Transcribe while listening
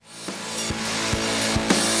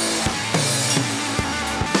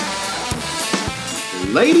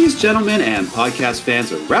Ladies, gentlemen, and podcast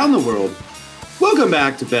fans around the world, welcome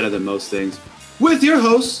back to Better Than Most Things with your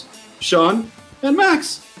hosts, Sean and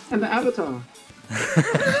Max, and the Avatar.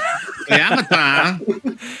 The Avatar.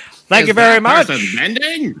 Thank you very much.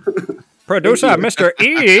 Bending? Producer Mr.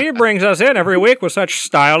 E brings us in every week with such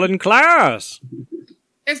style and class.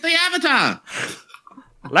 It's the Avatar.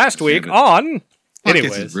 Last week on...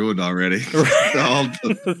 Anyways. It's ruined already.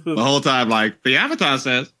 the whole time, like, the Avatar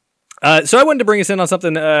says. So I wanted to bring us in on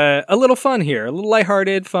something a little fun here. A little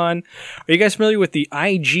lighthearted, fun. Are you guys familiar with the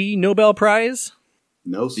IG Nobel Prize?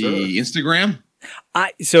 No, sir. The Instagram?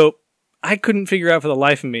 So I couldn't figure out for the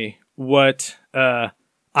life of me what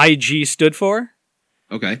IG stood for.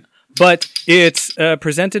 Okay. But it's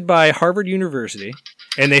presented by Harvard University,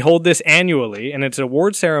 and they hold this annually, and it's an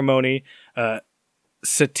award ceremony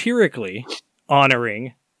satirically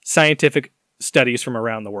honoring scientific studies from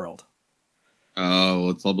around the world.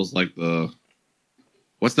 Oh, it's almost like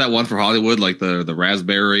what's that one for Hollywood? Like the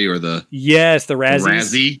raspberry or the... Yes, the Razzies.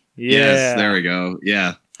 Razzie? Yeah. Yes, there we go.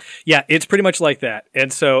 Yeah. Yeah, it's pretty much like that.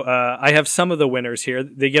 And so I have some of the winners here.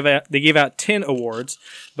 They gave out 10 awards,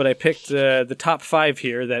 but I picked the top 5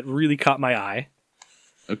 here that really caught my eye.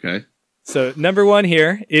 Okay. So number 1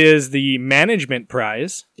 here is the Management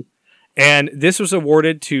Prize. And this was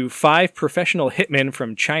awarded to 5 professional hitmen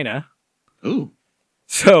from China. Ooh.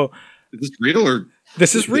 So... Is this real or...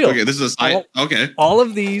 This is real. Okay, this is okay. All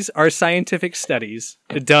of these are scientific studies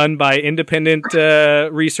done by independent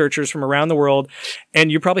researchers from around the world,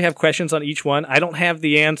 and you probably have questions on each one. I don't have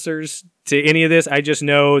the answers to any of this. I just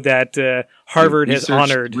know that Harvard has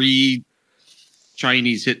honored 3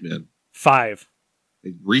 Chinese hitmen. 5.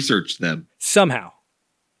 They researched them Somehow.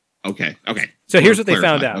 Okay. So here's what they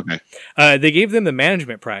found out. Okay. They gave them the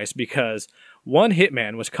Management Prize because one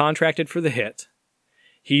hitman was contracted for the hit.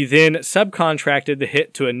 He then subcontracted the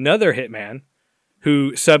hit to another hitman,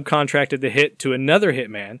 who subcontracted the hit to another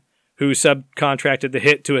hitman, who subcontracted the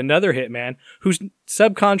hit to another hitman, who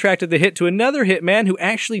subcontracted the hit to another hitman who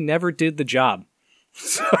actually never did the job.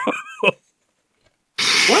 So,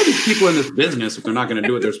 why are these people in this business if they're not going to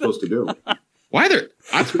do what they're supposed to do?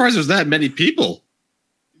 I'm surprised there's that many people.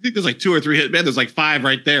 You think there's like 2 or 3 hitmen? There's like 5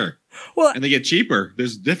 right there. Well, and they get cheaper.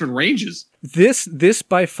 There's different ranges. This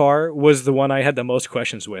by far was the one I had the most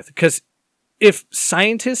questions with. Because if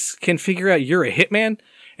scientists can figure out you're a hitman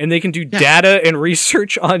and they can do data and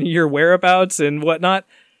research on your whereabouts and whatnot,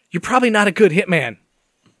 you're probably not a good hitman.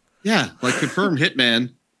 Yeah, like confirmed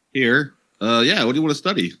hitman here. What do you want to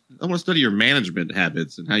study? I want to study your management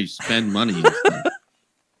habits and how you spend money and stuff.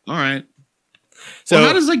 All right. So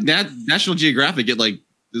how does like National Geographic get like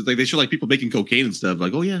they show like people making cocaine and stuff.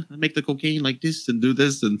 Like, oh yeah, I make the cocaine like this and do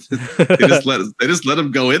this, and they just let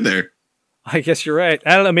them go in there. I guess you're right.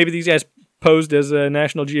 I don't know. Maybe these guys posed as a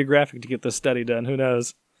National Geographic to get this study done. Who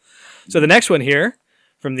knows? So the next one here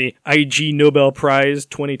from the IG Nobel Prize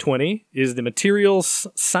 2020 is the Materials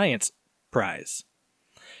Science Prize,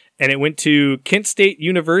 and it went to Kent State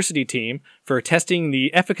University team for testing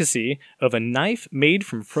the efficacy of a knife made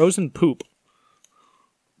from frozen poop.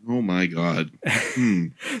 Oh my God.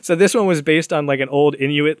 So this one was based on like an old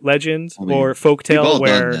Inuit legend or folktale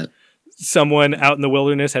where someone out in the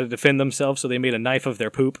wilderness had to defend themselves, so they made a knife of their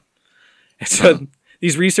poop. And so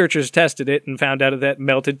these researchers tested it and found out that it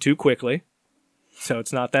melted too quickly. So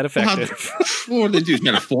it's not that effective. What do they do?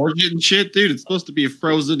 Kind of forge it and shit, dude. It's supposed to be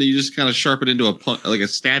frozen and you just kind of sharpen it into like a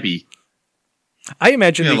stabby. I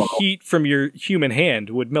imagine the heat from your human hand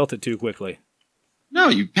would melt it too quickly. No,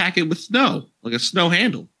 you pack it with snow, like a snow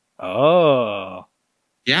handle. Oh.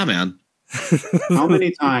 Yeah, man. How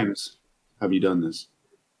many times have you done this?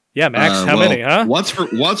 Yeah, Max, how many, huh? Once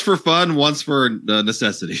for fun, once for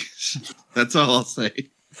necessity. That's all I'll say.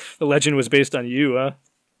 The legend was based on you, huh?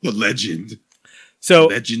 The legend. So,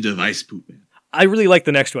 the legend of Ice Poop Man. I really like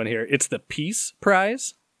the next one here. It's the Peace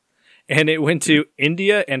Prize, and it went to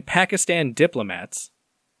India and Pakistan diplomats.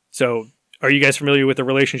 So, are you guys familiar with the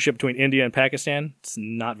relationship between India and Pakistan? It's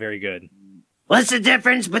not very good. What's the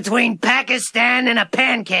difference between Pakistan and a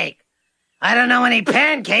pancake? I don't know any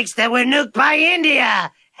pancakes that were nuked by India.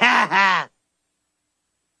 Ha ha.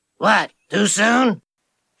 What? Too soon?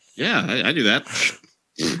 Yeah, I do that.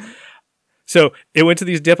 So it went to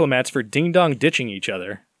these diplomats for ding-dong ditching each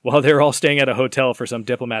other while they were all staying at a hotel for some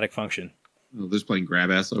diplomatic function. Oh, they're just playing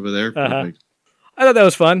grab ass over there. I thought that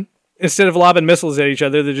was fun. Instead of lobbing missiles at each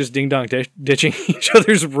other, they're just ding-dong ditching each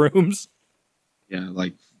other's rooms. Yeah,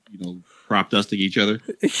 like, crop dusting each other.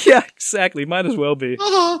 Yeah, exactly. Might as well be.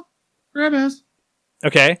 Grab ass.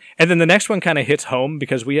 Okay, and then the next one kind of hits home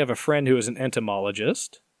because we have a friend who is an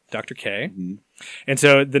entomologist, Dr. K. Mm-hmm. And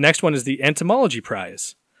so the next one is the Entomology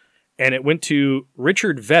Prize. And it went to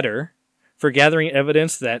Richard Vedder for gathering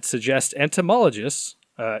evidence that suggests entomologists,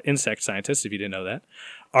 insect scientists, if you didn't know that,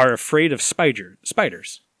 are afraid of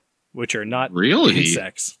spiders, which are not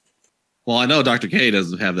insects. Well, I know Dr. K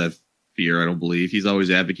doesn't have that fear, I don't believe. He's always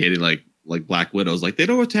advocating like black widows, like they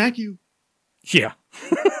don't attack you. Yeah.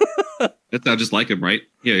 That sounds just like him, right?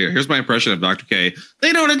 Yeah, here's my impression of Dr. K.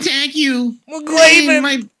 They don't attack you. Well, Glaven!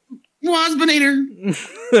 My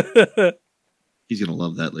waspinator. He's going to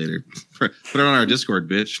love that later. Put it on our Discord,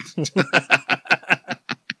 bitch.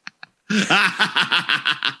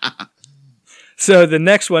 So the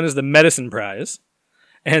next one is the Medicine Prize.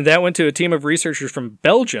 And that went to a team of researchers from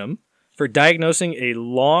Belgium for diagnosing a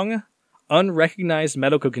long, unrecognized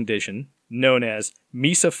medical condition known as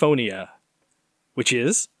misophonia, which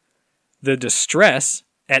is the distress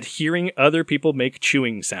at hearing other people make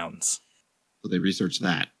chewing sounds. So they researched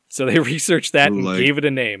that. And gave it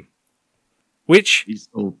a name. Which...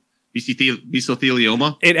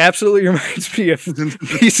 Mesothelioma? It absolutely reminds me of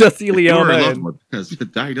mesothelioma. Has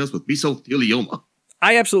been diagnosed with mesothelioma.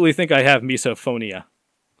 I absolutely think I have misophonia.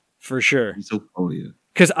 For sure. Misophonia.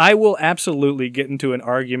 Because I will absolutely get into an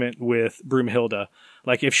argument with Broomhilda.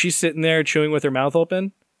 Like, if she's sitting there chewing with her mouth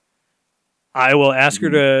open, I will ask her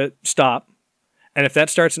to stop. And if that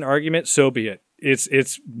starts an argument, so be it.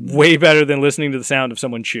 It's way better than listening to the sound of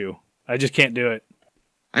someone chew. I just can't do it.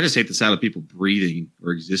 I just hate the sound of people breathing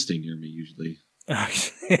or existing near me, usually.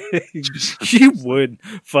 You would.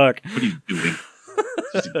 Fuck. What are you doing?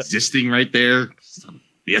 Just existing right there? Son of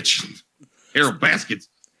a bitch. Arrow baskets.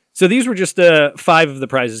 So these were just 5 of the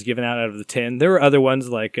prizes given out of the 10. There were other ones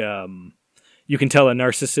like you can tell a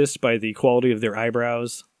narcissist by the quality of their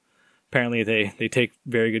eyebrows. Apparently they take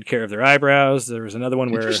very good care of their eyebrows. There was another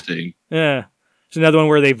one where... Interesting. Yeah. There's another one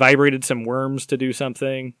where they vibrated some worms to do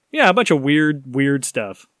something. Yeah, a bunch of weird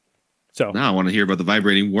stuff. So now I want to hear about the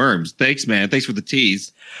vibrating worms. Thanks, man. Thanks for the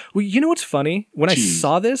tease. Well, you know what's funny? When I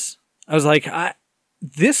saw this, I was like,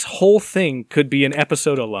 this whole thing could be an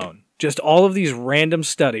episode alone. Just all of these random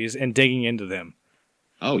studies and digging into them.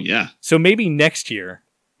 Oh, yeah. So maybe next year,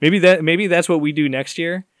 maybe that's what we do next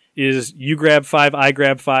year, is you grab 5, I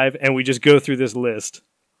grab 5, and we just go through this list.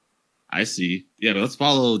 I see. Yeah, but let's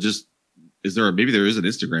follow maybe there is an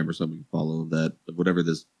Instagram or something you follow that, whatever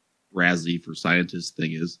this Razzie for scientists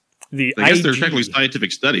thing is. I guess they're technically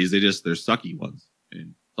scientific studies. They're sucky ones.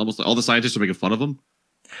 And almost like all the scientists are making fun of them.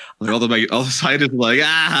 Like all the scientists are like,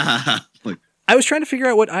 like, I was trying to figure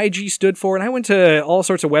out what IG stood for, and I went to all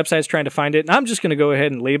sorts of websites trying to find it, and I'm just going to go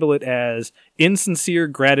ahead and label it as Insincere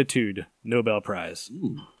Gratitude Nobel Prize.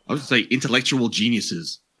 Ooh, I was going to say intellectual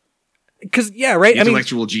geniuses. Because, yeah, right?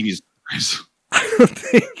 Intellectual genius prize.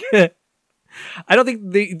 I don't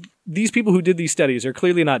think these people who did these studies are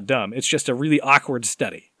clearly not dumb. It's just a really awkward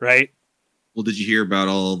study, right? Well, did you hear about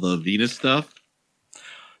all the Venus stuff?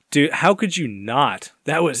 Dude, how could you not?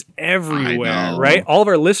 That was everywhere, right? All of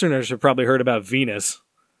our listeners have probably heard about Venus.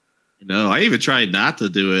 No, I even tried not to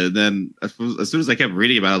do it. And then as soon as I kept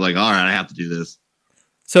reading about it, I was like, all right, I have to do this.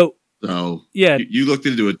 So yeah, you looked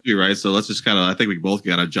into it too, right? So let's just I think we both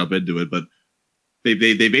got to jump into it. But they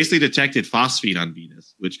basically detected phosphine on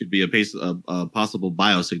Venus, which could be a possible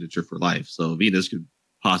biosignature for life. So Venus could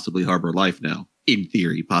possibly harbor life now. In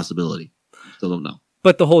theory, possibility. Still don't know.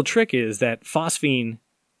 But the whole trick is that phosphine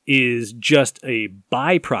is just a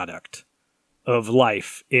byproduct of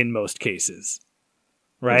life in most cases,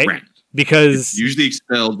 right? Correct. Because it's usually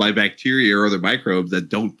expelled by bacteria or other microbes that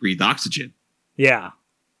don't breathe oxygen. Yeah.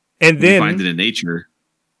 And then you find it in nature.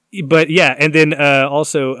 But yeah, and then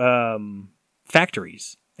also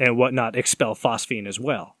factories and whatnot expel phosphine as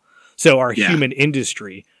well. So our human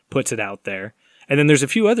industry puts it out there. And then there's a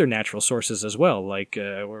few other natural sources as well, like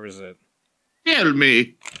where was it? Tell me.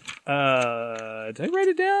 Did I write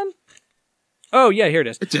it down? Oh, yeah, here it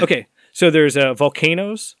is. Okay, so there's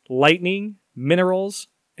volcanoes, lightning, minerals,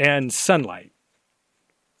 and sunlight.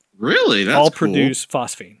 Really? That's all cool. Produce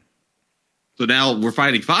phosphine. So now we're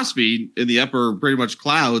finding phosphine in the upper, pretty much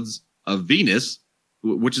clouds of Venus,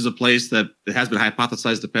 which is a place that has been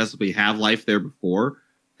hypothesized to possibly have life there before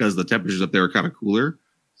because the temperatures up there are kind of cooler.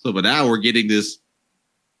 So, but now we're getting this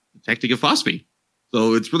detecting of phosphine.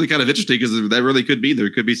 So it's really kind of interesting because that really could be, there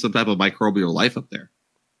could be some type of microbial life up there.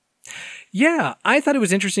 Yeah, I thought it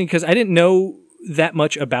was interesting because I didn't know that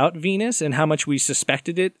much about Venus and how much we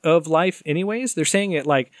suspected it of life anyways. They're saying at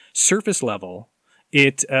like surface level,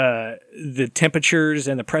 the temperatures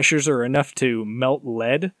and the pressures are enough to melt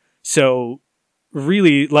lead. So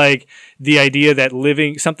really like the idea that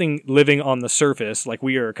something living on the surface like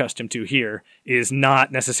we are accustomed to here is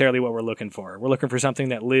not necessarily what we're looking for. We're looking for something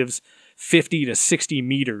that lives 50 to 60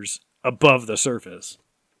 meters above the surface.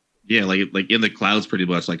 Yeah, like in the clouds, pretty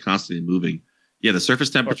much, like constantly moving. Yeah, the surface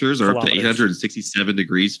temperatures are up to 867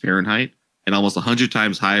 degrees Fahrenheit and almost 100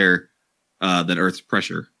 times higher than Earth's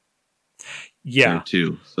pressure. Yeah, there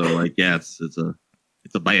too. So like, yeah, it's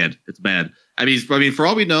bad. It's bad. I mean, for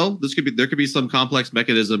all we know, there could be some complex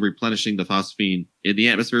mechanism replenishing the phosphine in the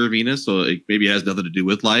atmosphere of Venus. So it maybe has nothing to do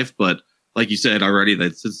with life, but like you said already,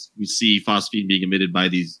 that since we see phosphine being emitted by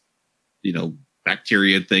these,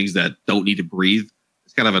 bacteria and things that don't need to breathe,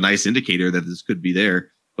 it's kind of a nice indicator that this could be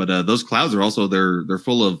there. But those clouds are also they're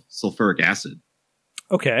full of sulfuric acid.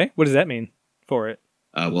 Okay, what does that mean for it?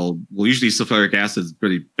 Well, usually sulfuric acid is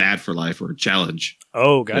pretty bad for life or a challenge.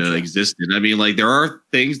 Oh, gotcha. Existed. I mean, like there are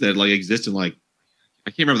things that like exist in like I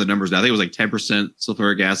can't remember the numbers now. I think it was like 10%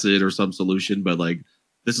 sulfuric acid or some solution, but like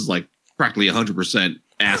this is like practically 100%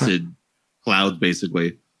 acid clouds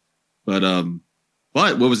basically. But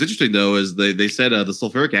what was interesting though is they said the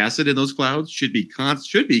sulfuric acid in those clouds should be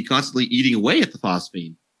constantly eating away at the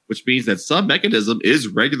phosphine, which means that some mechanism is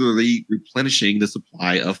regularly replenishing the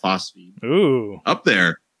supply of phosphine. Ooh, up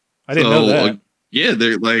there. I didn't know that. Yeah,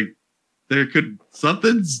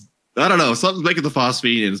 something's making the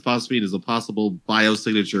phosphine, and phosphine is a possible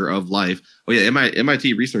biosignature of life. Oh yeah,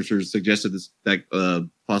 MIT researchers suggested that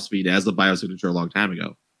phosphine as a biosignature a long time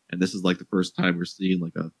ago, and this is like the first time we're seeing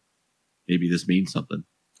like maybe this means something.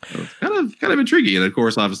 So it's kind of intriguing, and of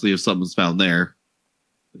course, obviously, if something's found there,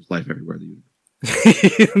 there's life everywhere in the universe.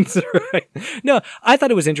 That's right. No, I thought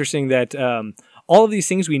it was interesting that all of these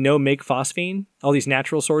things we know make phosphine, all these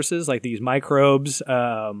natural sources like these microbes,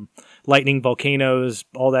 lightning, volcanoes,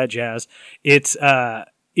 all that jazz.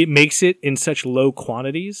 It makes it in such low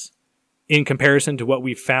quantities in comparison to what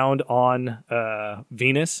we found on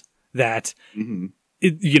Venus that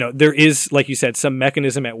there is, like you said, some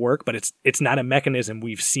mechanism at work, but it's not a mechanism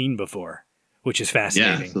we've seen before, which is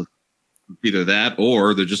fascinating. Yeah, so either that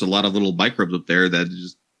or there's just a lot of little microbes up there that are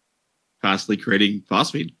just constantly creating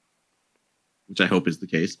phosphine, which I hope is the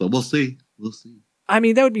case, but we'll see. I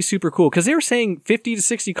mean, that would be super cool because they were saying 50 to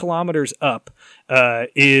 60 kilometers up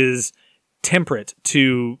is temperate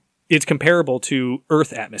it's comparable to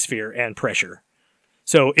Earth atmosphere and pressure.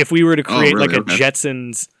 So if we were to create a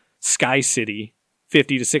Jetsons sky city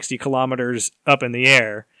 50 to 60 kilometers up in the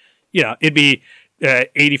air, it'd be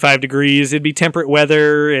 85 degrees. It'd be temperate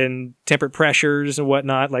weather and temperate pressures and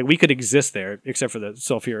whatnot. Like we could exist there, except for the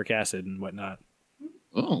sulfuric acid and whatnot.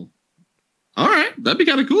 Oh, all right. That'd be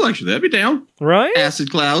kind of cool, actually. That'd be down. Right?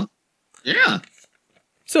 Acid cloud. Yeah.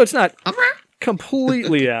 So it's not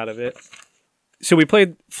completely out of it. So we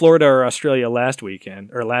played Florida or Australia last week.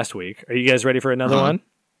 Are you guys ready for another one?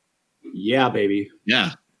 Yeah, baby.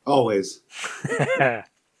 Yeah. Always.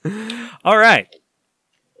 All right.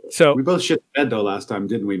 So we both shit the bed though last time,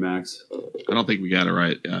 didn't we, Max? I don't think we got it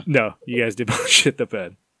right. Yeah. No, you guys did both shit the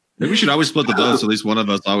bed. Maybe we should always split the dough so at least one of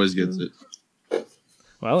us always gets it.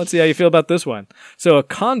 Well, let's see how you feel about this one. So a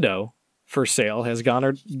condo for sale has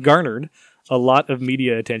garnered a lot of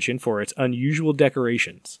media attention for its unusual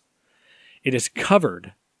decorations. It is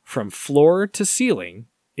covered from floor to ceiling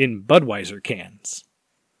in Budweiser cans.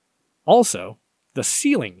 Also, the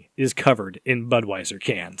ceiling is covered in Budweiser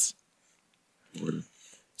cans.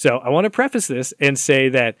 So I want to preface this and say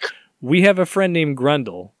that we have a friend named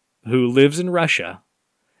Grundle who lives in Russia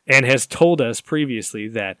and has told us previously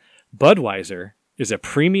that Budweiser is a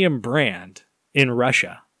premium brand in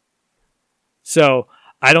Russia. So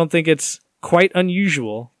I don't think it's quite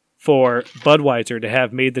unusual for Budweiser to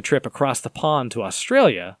have made the trip across the pond to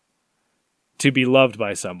Australia to be loved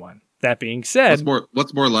by someone. That being said,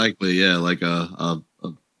 what's more likely? Yeah, like a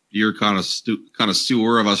beer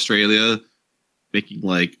connoisseur of Australia making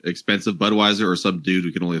like expensive Budweiser, or some dude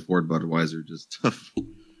who can only afford Budweiser. Just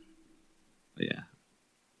yeah,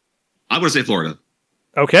 I'm gonna say Florida.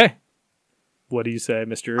 Okay, what do you say,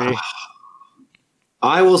 Mr. E?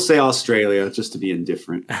 I will say Australia, just to be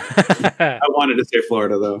indifferent. I wanted to say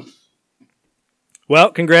Florida though. Well,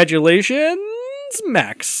 congratulations,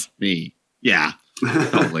 Max. Me, yeah,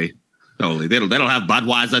 totally. Totally. They don't have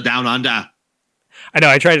Budweiser down under. I know.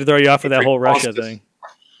 I tried to throw you off with that whole Russia thing.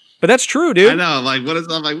 But that's true, dude. I know. Like, what is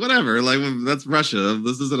that? Like, whatever. Like, that's Russia.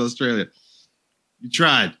 This isn't Australia. You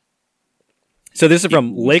tried. So this is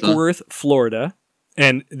from Lake Worth, Florida.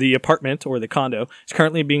 And the apartment or the condo is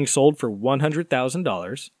currently being sold for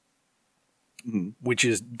 $100,000, which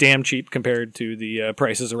is damn cheap compared to the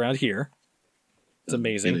prices around here. It's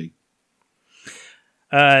amazing.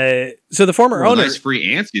 So the former owner, nice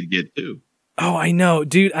free ants you'd get too. Oh, I know,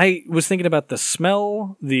 dude. I was thinking about the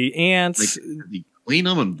smell, the ants. Like, you clean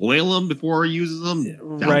them and boil them before he uses them.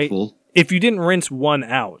 Right. Doubtful. If you didn't rinse one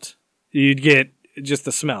out, you'd get just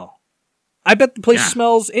the smell. I bet the place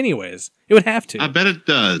smells anyways. It would have to. I bet it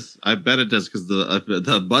does. Because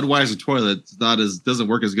the Budweiser toilet doesn't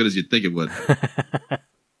work as good as you'd think it would.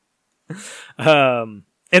 And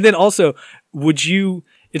then also,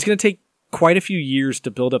 it's going to take quite a few years to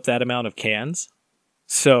build up that amount of cans.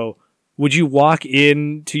 So would you walk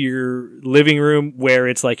into your living room where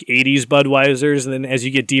it's like 80s Budweisers, and then as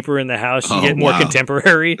you get deeper in the house, you get more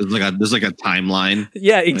contemporary? There's like a timeline.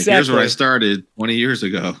 Yeah, exactly. Here's where I started 20 years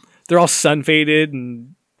ago. They're all sun faded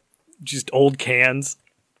and just old cans.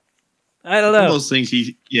 I don't know. It's one of those things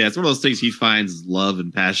it's one of those things he finds love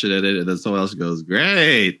and passion in it, and then someone else goes,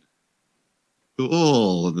 great.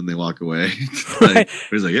 Cool. And then they walk away. He's like,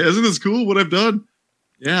 yeah, isn't this cool what I've done?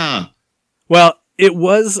 Yeah. Well, it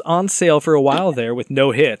was on sale for a while there with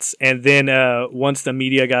no hits. And then once the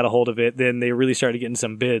media got a hold of it, then they really started getting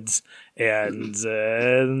some bids.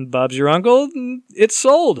 And Bob's your uncle, it's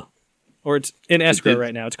sold. Or it's in escrow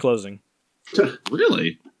right now. It's closing.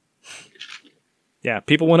 Really? Yeah,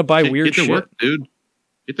 people want to buy weird shit. Get to work, dude.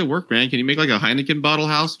 Get to work, man. Can you make like a Heineken bottle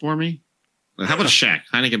house for me? How about a shack?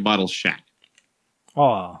 Heineken bottle shack.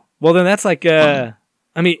 Oh, well then that's like,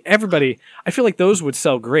 everybody, I feel like those would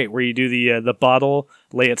sell great where you do the bottle,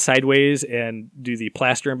 lay it sideways and do the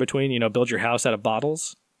plaster in between, build your house out of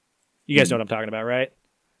bottles. You guys know what I'm talking about, right?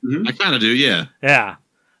 Mm-hmm. I kind of do. Yeah. Yeah.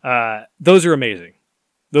 Those are amazing.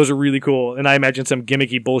 Those are really cool. And I imagine some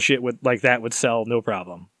gimmicky bullshit like that would sell no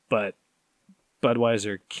problem, but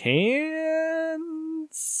Budweiser cans.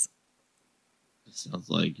 It sounds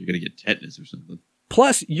like you're going to get tetanus or something.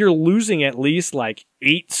 Plus, you're losing at least like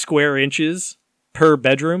 8 square inches per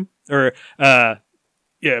bedroom, or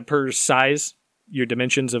per size, your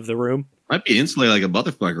dimensions of the room. Might be insulated like a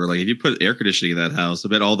motherfucker. Like if you put air conditioning in that house, I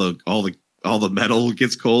bet all the metal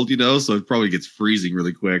gets cold, so it probably gets freezing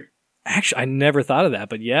really quick. Actually, I never thought of that,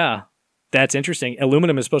 but yeah, that's interesting.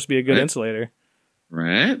 Aluminum is supposed to be a good insulator.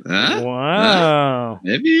 Right? Wow.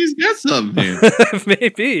 Maybe he's got something here.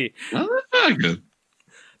 Maybe. Motherfucker.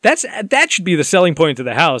 That should be the selling point to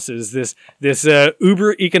the house, is this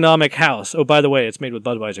uber economic house. Oh, by the way, it's made with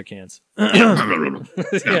Budweiser cans.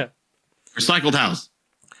 Yeah. Recycled house.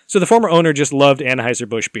 So the former owner just loved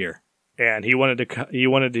Anheuser-Busch beer, and he wanted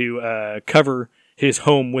to cover his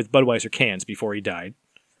home with Budweiser cans before he died,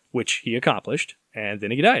 which he accomplished, and then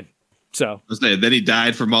he died. So then he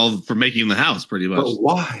died from making the house, pretty much. But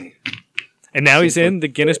why? And now he's in the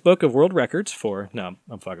Guinness Book of World Records for... No,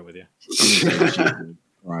 I'm fucking with you.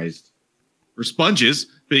 Christ. For sponges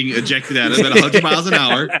being ejected at him at 100 miles an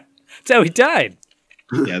hour. That's how he died.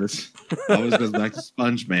 Yeah, this always goes back to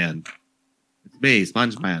Sponge Man. It's me,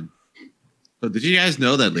 Sponge Man. So did you guys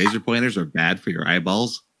know that laser pointers are bad for your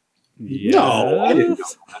eyeballs? Yes. No, I didn't know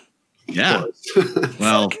that. Yeah.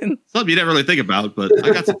 Well, something you didn't really think about, but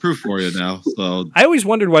I got some proof for you now. So I always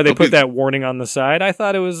wondered why they put that warning on the side. I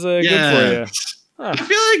thought it was good for you. Huh. I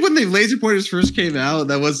feel like when the laser pointers first came out,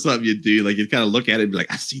 that was something you'd do. Like you'd kind of look at it and be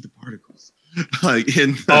like, I see the particles. I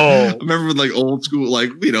remember when like old school, like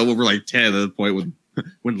when we're like 10 at the point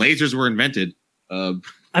when lasers were invented. But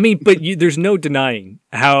there's no denying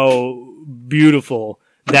how beautiful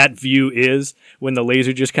that view is when the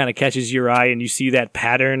laser just kind of catches your eye and you see that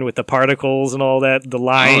pattern with the particles and all that, the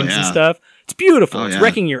lines and stuff. It's beautiful. It's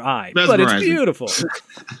wrecking your eye, but it's beautiful.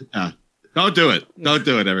 Yeah. Don't do it. Don't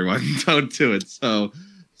do it, everyone. Don't do it.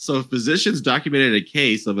 So physicians documented a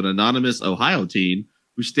case of an anonymous Ohio teen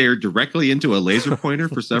who stared directly into a laser pointer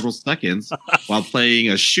for several seconds while playing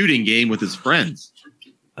a shooting game with his friends.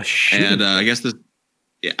 And I guess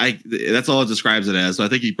that's all it describes it as. So I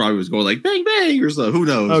think he probably was going like bang bang or so. Who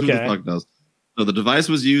knows? Okay. Who the fuck knows? So the device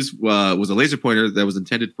was a laser pointer that was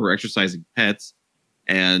intended for exercising pets,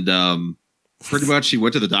 and pretty much he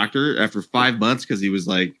went to the doctor after 5 months because he was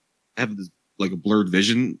like having this like a blurred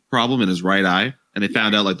vision problem in his right eye, and they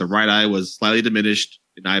found out like the right eye was slightly diminished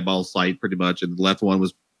in eyeball sight pretty much, and the left one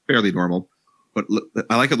was fairly normal. But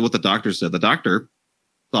I like what the doctor said. The doctor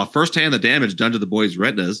saw firsthand the damage done to the boy's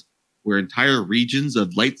retinas, where entire regions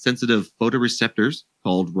of light-sensitive photoreceptors,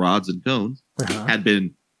 called rods and cones, had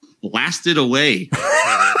been blasted away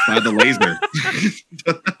by the laser.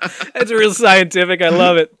 That's real scientific. I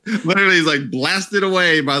love it. Literally, he's like blasted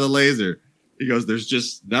away by the laser. He goes, there's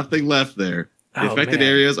just nothing left there. The affected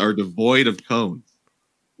areas are devoid of cones.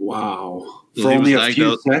 Wow. So for only a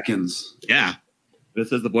few seconds. Yeah. It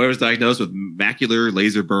says the boy was diagnosed with macular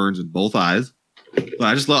laser burns in both eyes. So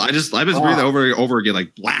I've just reading that over and over again,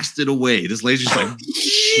 like blasted away. This laser's like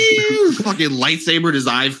fucking lightsabered his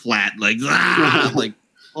eye flat, like like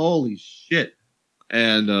holy shit.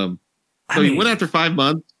 And he went after 5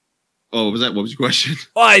 months. Oh, what was that? What was your question?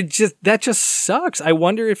 Oh, that just sucks. I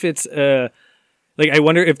wonder if it's Like, I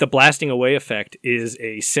wonder if the blasting away effect is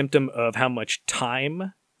a symptom of how much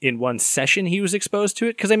time in one session he was exposed to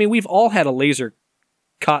it. Because, I mean, we've all had a laser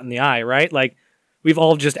caught in the eye, right? Like, we've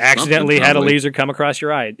all just accidentally had a laser come across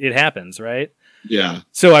your eye. It happens, right? Yeah.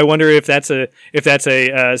 So I wonder if that's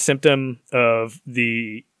a symptom of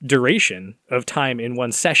the duration of time in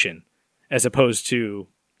one session, as opposed to,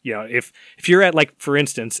 you know, if you're at, like, for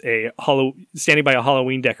instance, standing by a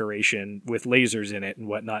Halloween decoration with lasers in it and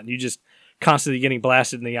whatnot, and you just constantly getting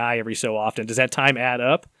blasted in the eye every so often, does that time add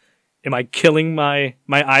up? Am I killing my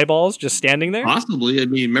eyeballs just standing there? Possibly. I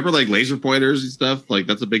mean, remember like laser pointers and stuff? Like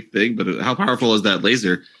that's a big thing, but how powerful is that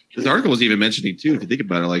laser? This article was even mentioning too, if you think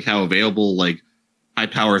about it, like how available like high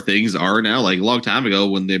power things are now. Like a long time ago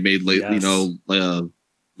when they made laser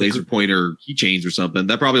pointer keychains or something,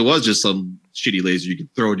 that probably was just some shitty laser you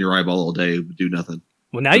could throw in your eyeball all day, would do nothing.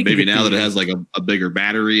 Well, now you maybe now that it has like a bigger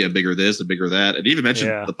battery, a bigger this, a bigger that, and even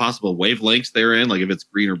mentioned the possible wavelengths they're in, like if it's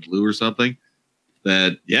green or blue or something.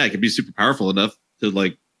 That it can be super powerful enough to,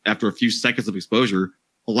 like, after a few seconds of exposure,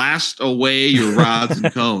 blast away your rods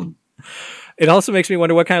and cone. It also makes me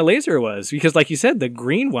wonder what kind of laser it was, because, like you said, the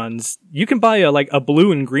green ones, you can buy a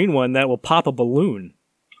blue and green one that will pop a balloon.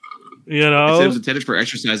 You know, it was intended for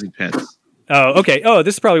exercising pets. Oh, okay. Oh,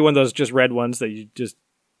 this is probably one of those just red ones that you just,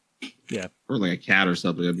 or like a cat or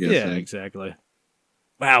something. I'm guessing. Yeah, exactly.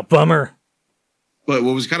 Wow, bummer. But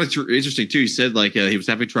what was kind of interesting too, he said like he was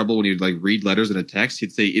having trouble when he would like read letters in a text.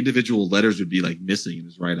 He'd say individual letters would be like missing in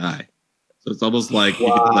his right eye. So it's almost like he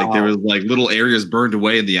could, like there was like little areas burned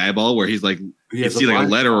away in the eyeball where he's like you see like a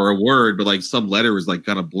letter or a word, but like some letter was like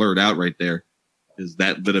kind of blurred out right there because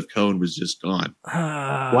that bit of cone was just gone.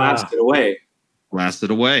 Blasted away.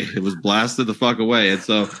 It was blasted the fuck away. And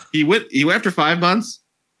so he went after 5 months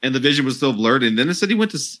and the vision was still blurred. And then it said he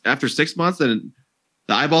went to after 6 months and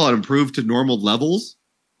the eyeball had improved to normal levels,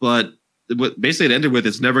 but basically it ended with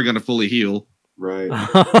it's never going to fully heal. Right.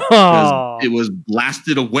 Because it was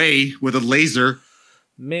blasted away with a laser.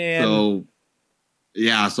 Man.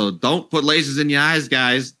 So don't put lasers in your eyes,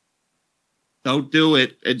 guys. Don't do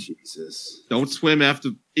it. And Jesus. Don't swim after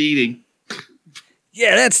eating.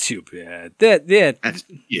 Yeah, that's too bad. That's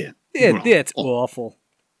awful.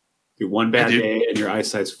 Dude, one bad day and your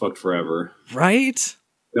eyesight's fucked forever. Right?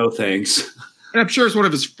 No thanks. And I'm sure it's one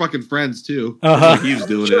of his fucking friends too. Uh-huh. Like he was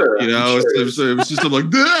doing it. You know, it was just I'm like,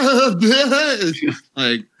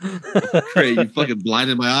 great, you fucking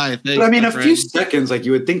blinded my eye. Thanks, but I mean, a few seconds, like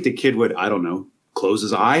you would think the kid would, I don't know, close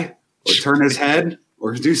his eye or turn his head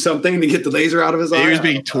or do something to get the laser out of his eye. He was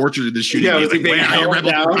being tortured in the shooting. Yeah, he's like, where are your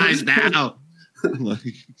rebel prize now?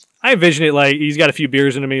 I envision it like he's got a few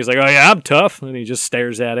beers in him. He's like, oh yeah, I'm tough. And he just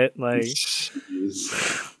stares at it like.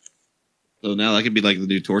 So now that could be like the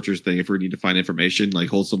new tortures thing. If we need to find information, like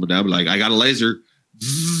hold someone down, be like, I got a laser.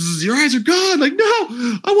 Zzz, your eyes are gone. Like, no,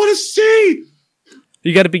 I want to see.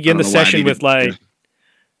 You got to begin the session with like,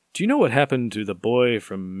 do you know what happened to the boy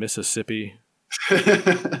from Mississippi?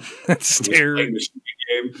 That staring.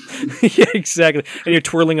 Yeah, exactly. And you're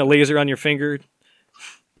twirling a laser on your finger.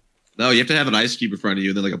 No, you have to have an ice cube in front of you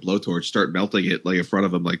and then like a blowtorch, start melting it like in front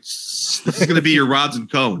of them. Like, this is going to be your rods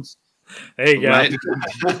and cones. There you right?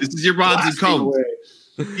 go. This is your rods and cones.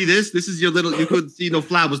 See this? This is your little, you couldn't see no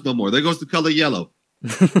flowers no more. There goes the color yellow.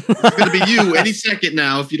 It's going to be you any second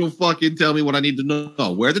now if you don't fucking tell me what I need to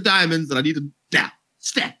know. Where are the diamonds that I need to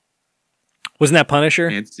stat? Wasn't that Punisher?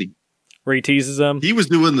 Fancy. Where he teases them? He was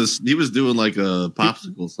doing this. He was doing like a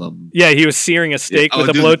popsicle something. Yeah, he was searing a steak with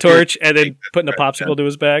a blowtorch and then putting a popsicle to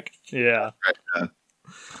his back. Yeah. All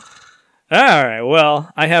right.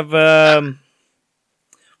 Well, I have...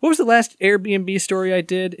 what was the last Airbnb story I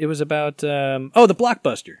did? It was about... the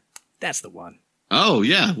Blockbuster. That's the one. Oh,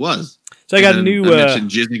 yeah, it was. So I got a new... I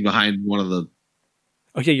mentioned jizzing behind one of the...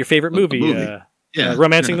 Oh, yeah, your favorite movie. Yeah.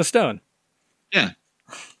 Romancing the Stone. Yeah.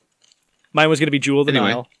 Mine was going to be Jewel of the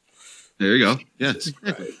Nile. There you go. Yes.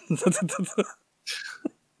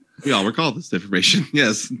 We all recall this information.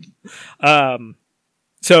 Yes.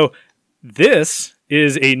 So this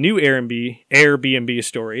is a new Airbnb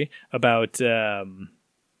story about...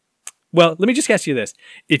 well, let me just ask you this.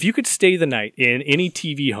 If you could stay the night in any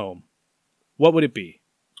TV home, what would it be?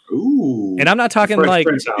 Ooh. And I'm not talking like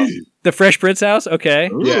the Fresh Prince house. Okay.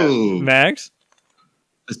 Ooh. Max?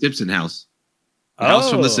 The Simpson house. The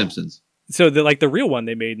house from The Simpsons. So the real one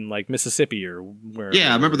they made in like Mississippi or where?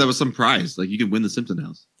 Yeah, I remember that was some prize. Like you could win the Simpson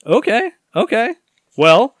house. Okay.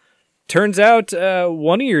 Well, turns out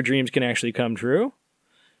one of your dreams can actually come true.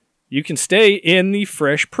 You can stay in the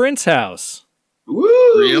Fresh Prince house. Woo!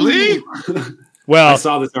 Really? Well, I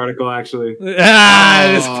saw this article actually.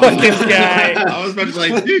 This fucking guy. I was about to be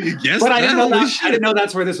like, dude, you guessed But I didn't know Holy that. shit. I didn't know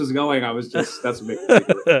that's where this was going. I was just that's what makes me think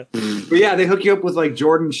of it. But yeah, they hook you up with like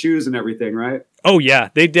Jordan shoes and everything, right? Oh yeah,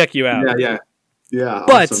 they deck you out. Yeah.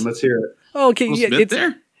 But- Awesome. Let's hear it. Okay, Will yeah, Smith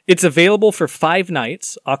there? it's available for 5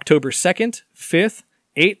 nights, October 2nd, 5th,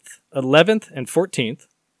 8th, 11th, and 14th.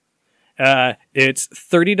 It's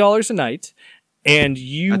 $30 a night, and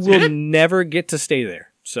you That's will it? never get to stay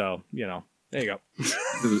there. So, there you go.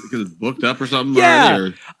 Because it's booked up or something? Yeah.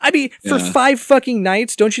 Already, or? I mean, for Yeah. 5 fucking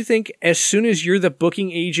nights, don't you think as soon as you're the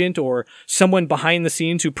booking agent or someone behind the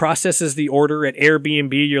scenes who processes the order at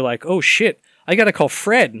Airbnb, you're like, oh shit, I gotta call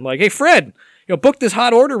Fred. I'm like, hey Fred, book this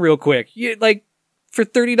hot order real quick. You, like, for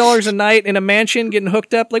 $30 a night in a mansion getting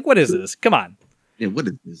hooked up? Like, what is this? Come on. Yeah, what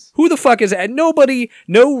is this? Who the fuck is that? Nobody,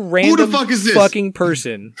 no random fuck is this? fucking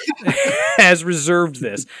person has reserved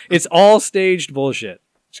this. It's all staged bullshit.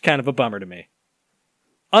 It's kind of a bummer to me.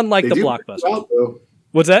 Unlike the do Blockbuster. pimp you out, though.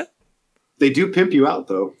 What's that? They do pimp you out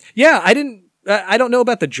though. Yeah, I don't know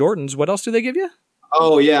about the Jordans. What else do they give you?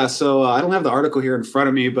 Oh yeah, so I don't have the article here in front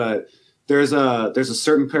of me, but there's a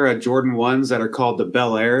certain pair of Jordan 1s that are called the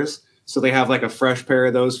Bel Airs. So they have like a fresh pair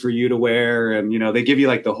of those for you to wear, and they give you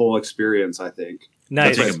like the whole experience. I think.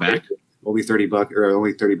 Nice. Take them back? Only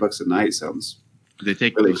 $30 a night sounds. Do they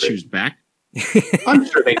take Really those great. shoes back? I'm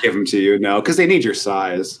sure they give them to you, no, because they need your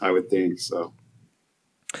size. I would think so.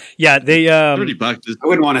 Yeah, they $30 is I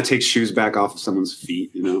wouldn't want to take shoes back off of someone's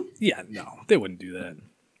feet. yeah, no, they wouldn't do that.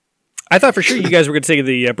 I thought for sure you guys were going to take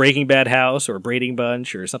the Breaking Bad house or Braiding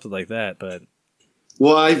Bunch or something like that, but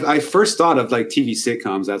Well, I first thought of like TV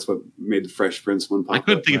sitcoms. That's what made the Fresh Prince one pop I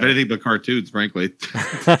couldn't up. think of anything but cartoons, frankly.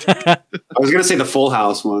 I was gonna say the Full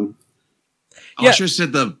House one. Oh, I sure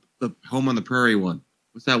said the Home on the Prairie one.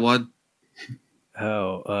 What's that one?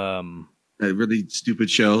 That really stupid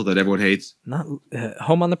show that everyone hates. not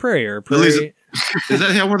Home on the Prairie or Prairie, Is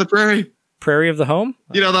that Home on the Prairie? Prairie of the Home?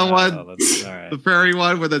 You know that one? All right. The Prairie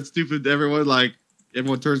one where that stupid everyone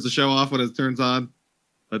turns the show off when it turns on.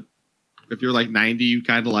 But if you're like 90, you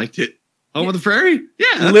kind of liked it. Home on the Prairie? Yeah,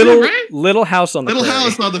 that's Little it, right? Little House on the Little Prairie.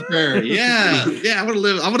 House on the Prairie. Yeah. Yeah, I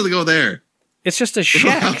want to go there. It's just a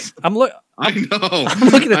shack. House. I'm I know. I'm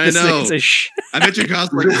looking at this I thing. know. It's a shack. I bet you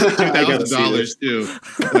cost like I gotta see $2,000 this. too.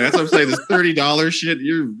 Like, that's what I'm saying. This $30 shit.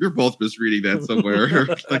 You're both misreading that somewhere.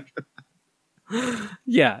 Like,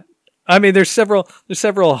 Yeah. I mean, there's several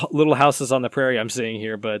little houses on the prairie I'm seeing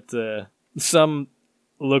here, but some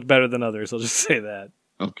look better than others. I'll just say that.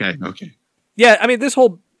 okay. Yeah, I mean, this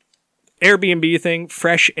whole Airbnb thing,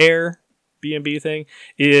 fresh air B&B thing,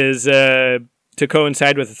 is to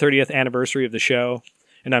coincide with the 30th anniversary of the show,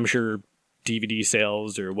 and I'm sure DVD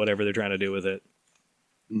sales or whatever they're trying to do with it.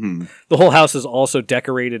 Mhm. The whole house is also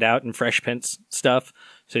decorated out in Fresh Prince stuff,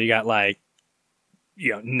 so you got like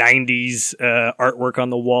 90s artwork on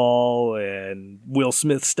the wall and Will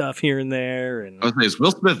Smith stuff here and there. And I was saying, is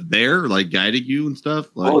Will Smith there, like guiding you and stuff?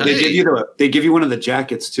 Like, Oh, they hey. give you one of the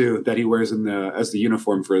jackets too that he wears as the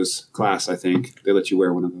uniform for his class. I think they let you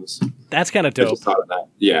wear one of those. that's kind of I dope. just thought of that.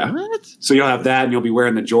 Yeah. What? So you'll have that, and you'll be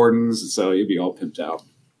wearing the Jordans, so you'll be all pimped out.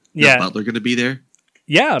 Yeah, Butler going to be there?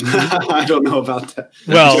 yeah. I don't know about that.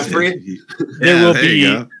 Well, Jeffrey? there Yeah, will there you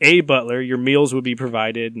be go. a butler. Your meals will be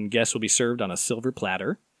provided, and guests will be served on a silver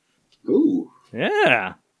platter. Ooh.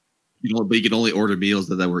 Yeah. But you can only order meals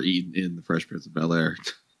that were eaten in the Fresh Prince of Bel-Air.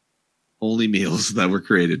 Only meals that were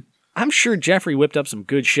created. I'm sure Jeffrey whipped up some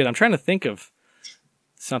good shit. I'm trying to think of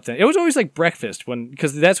something. It was always like breakfast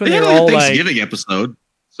because that's when They they were had all a like, Thanksgiving episode.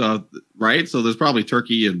 So, right? So there's probably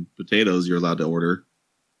turkey and potatoes you're allowed to order.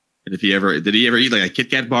 And if did he ever eat like a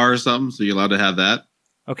Kit Kat bar or something? So you're allowed to have that.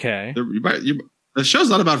 okay. The show's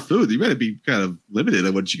not about food. You might be kind of limited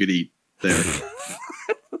on what you could eat there.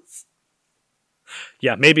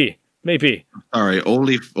 Yeah, maybe. All right,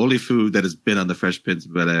 only food that has been on the Fresh Prince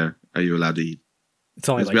of Bel-Air are you allowed to eat. It's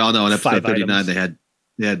only As like we all know, in episode 5 39, items.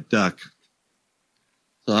 they had duck.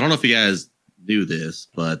 So I don't know if you guys knew this,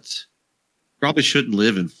 but probably shouldn't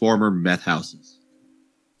live in former meth houses.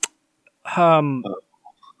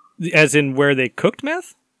 As in where they cooked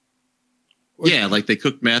meth? Yeah, like they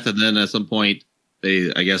cooked meth, and then at some point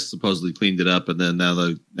they, I guess, supposedly cleaned it up, and then now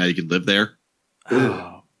you can live there.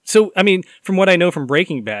 Oh. So, I mean, from what I know from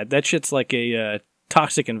Breaking Bad, that shit's like a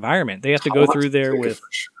toxic environment. They have to go through there with...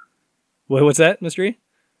 What's that, Mr. E?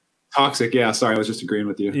 Toxic, yeah. Sorry, I was just agreeing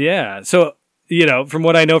with you. Yeah. So, from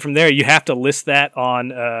what I know from there, you have to list that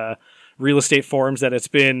on real estate forums that it's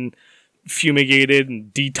been fumigated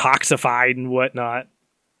and detoxified and whatnot.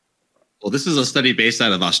 Well, this is a study based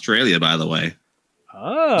out of Australia, by the way.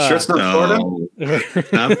 Sure, it's not Florida.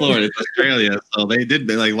 Not Florida, it's Australia. So they did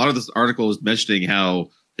like a lot of this article was mentioning how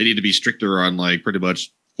they need to be stricter on like pretty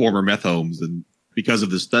much former meth homes, and because of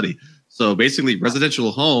this study. So basically,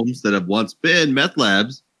 residential homes that have once been meth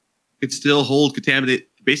labs could still contaminate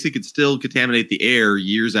the air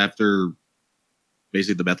years after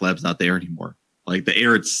basically the meth lab's not there anymore. Like the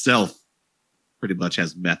air itself pretty much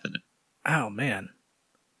has meth in it. Oh man.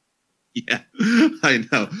 Yeah, I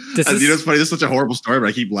know. You know, it's funny. This is such a horrible story, but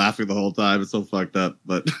I keep laughing the whole time. It's so fucked up.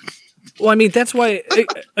 But well, I mean, that's why.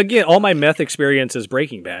 Again, all my meth experience is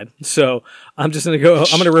Breaking Bad, so I'm just gonna go.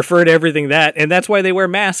 I'm gonna refer to everything and that's why they wear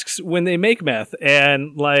masks when they make meth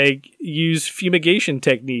and like use fumigation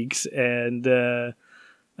techniques and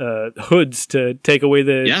hoods to take away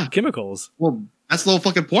the chemicals. Well, that's the whole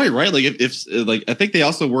fucking point, right? Like if like I think they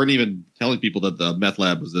also weren't even telling people that the meth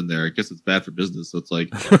lab was in there. I guess it's bad for business. So it's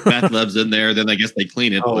like meth lab's in there, then I guess they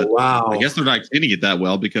clean it. Oh, but wow. I guess they're not cleaning it that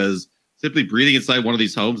well because simply breathing inside one of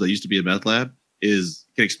these homes that used to be a meth lab can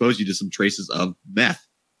expose you to some traces of meth.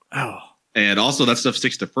 Oh. And also that stuff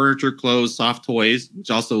sticks to furniture, clothes, soft toys,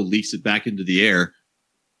 which also leaks it back into the air.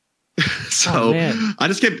 So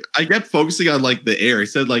I kept focusing on like the air. I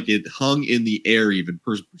said like it hung in the air even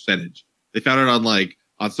percentage. They found it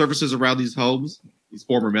on surfaces around these homes, these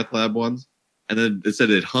former meth lab ones, and then it said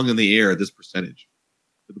it hung in the air at this percentage,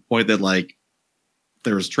 to the point that like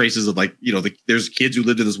there was traces of like, you know, there's kids who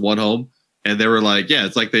lived in this one home, and they were like, yeah,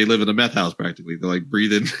 it's like they live in a meth house practically. They're like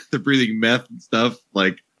they're breathing meth and stuff.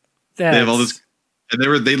 Like they have all this, and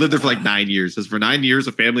they lived there for like 9 years. Because for 9 years,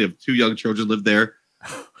 a family of 2 young children lived there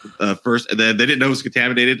first, and then they didn't know it was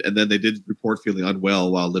contaminated, and then they did report feeling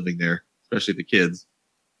unwell while living there, especially the kids.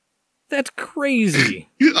 That's crazy.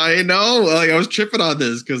 I know. Like I was tripping on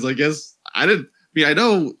this because I guess I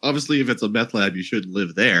know obviously if it's a meth lab, you shouldn't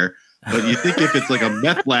live there. But you think if it's like a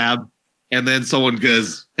meth lab and then someone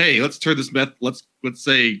goes, hey, let's turn this meth, let's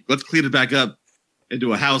clean it back up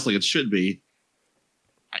into a house like it should be.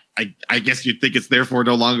 I guess you'd think it's therefore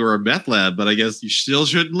no longer a meth lab, but I guess you still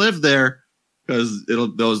shouldn't live there because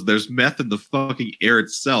there's meth in the fucking air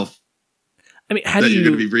itself. I mean, how do you're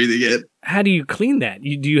going to be breathing it? How do you clean that? Do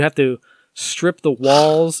you have to strip the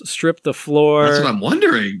walls, strip the floor? That's what I'm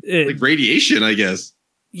wondering. Like radiation, I guess.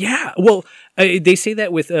 Yeah. Well, they say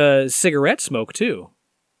that with cigarette smoke too.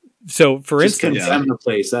 So, for instance, condemn the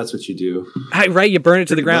place. That's what you do, right? You burn it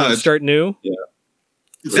to the ground and start new. Yeah.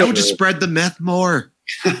 That would just spread the meth more.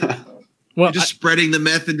 Well, you're just spreading the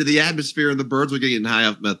meth into the atmosphere, and the birds are getting high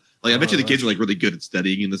off meth. Like I bet you the kids are like really good at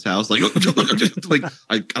studying in this house. Like,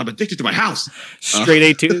 I'm addicted to my house.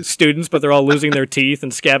 Straight A students, but they're all losing their teeth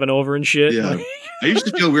and scabbing over and shit. Yeah, I used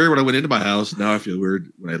to feel weird when I went into my house. Now I feel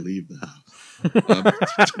weird when I leave the house.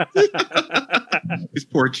 These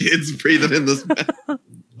poor kids breathing in this meth.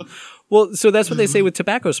 Well, so that's what they say with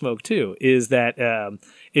tobacco smoke too. Is that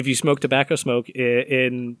if you smoke tobacco smoke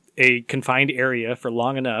in a confined area for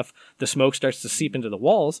long enough, the smoke starts to seep into the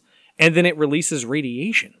walls, and then it releases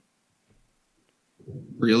radiation.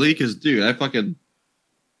 Really? Because, dude, the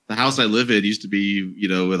house I live in used to be, you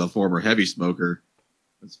know, with a former heavy smoker.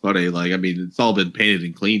 It's funny. Like, I mean, it's all been painted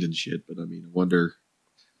and cleaned and shit, but I mean, I wonder.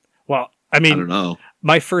 Well, I mean, I don't know.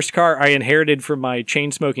 My first car I inherited from my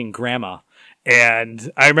chain smoking grandma.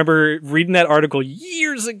 And I remember reading that article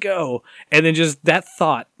years ago, and then just that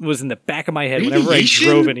thought was in the back of my head whenever I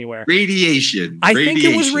drove anywhere. Radiation. I think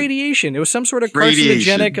it was radiation. It was some sort of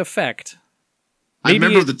carcinogenic effect. Maybe I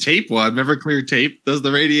remember the tape one. Remember Clear Tape does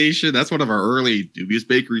the radiation? That's one of our early dubious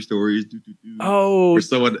bakery stories. Oh. Where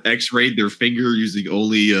someone x-rayed their finger using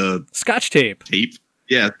only Scotch tape.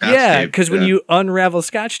 Yeah, because when you unravel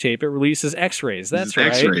Scotch tape, it releases x-rays. That's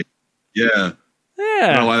right. X-ray. Yeah. Yeah. I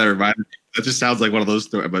don't know why that reminded me. That just sounds like one of those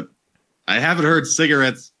stories, but I haven't heard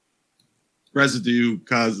cigarettes residue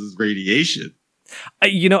causes radiation.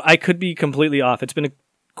 I could be completely off. It's been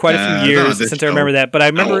quite a few years since I remember that, but I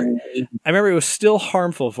remember it was still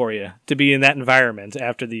harmful for you to be in that environment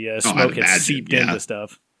after the smoke had seeped into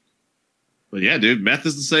stuff. But yeah, dude, meth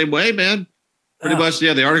is the same way, man. Pretty much,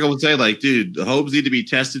 yeah. The article would say, like, dude, the homes need to be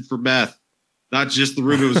tested for meth. Not just the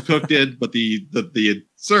room it was cooked in, but the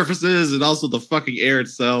surfaces and also the fucking air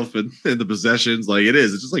itself and the possessions. Like it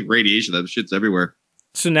is. It's just like radiation. That shit's everywhere.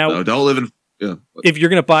 So now don't live in. Yeah. If you're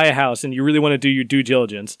going to buy a house and you really want to do your due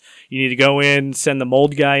diligence, you need to go in, send the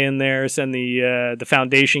mold guy in there, send the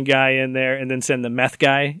foundation guy in there, and then send the meth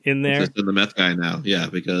guy in there. Send the meth guy now. Yeah,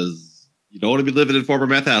 because you don't want to be living in former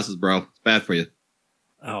meth houses, bro. It's bad for you.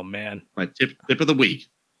 Oh, man. My tip of the week.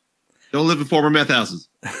 Don't live in former meth houses.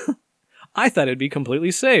 I thought it'd be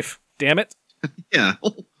completely safe. Damn it. Yeah.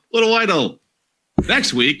 What do I know?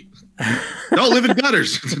 Next week, don't live in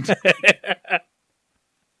gutters.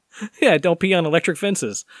 Yeah, don't pee on electric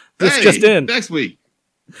fences. This just in. Next week.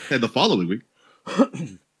 And the following week.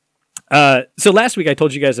 So last week I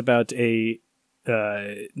told you guys about a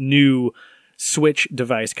new Switch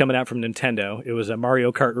device coming out from Nintendo. It was a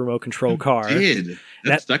Mario Kart remote control car.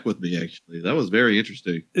 That stuck with me, actually. That was very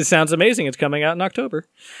interesting. It sounds amazing. It's coming out in October.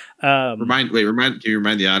 Can you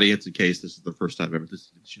remind the audience in case this is the first time ever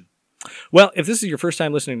listening to the show? Well, if this is your first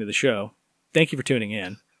time listening to the show, thank you for tuning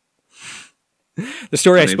in. The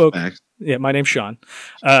story I spoke. Max. Yeah, my name's Sean.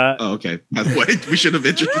 Okay. By the way, we should have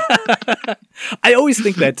introduced. I always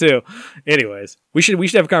think that too. Anyways, we should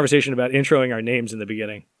have a conversation about introing our names in the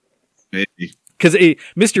beginning. Maybe. Because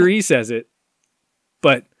Mr. E says it,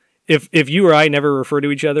 but if you or I never refer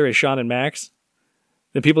to each other as Sean and Max,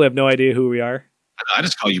 then people have no idea who we are. I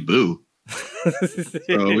just call you Boo.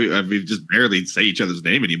 So we just barely say each other's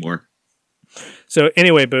name anymore. So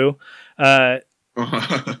anyway, Boo.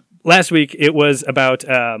 Last week it was about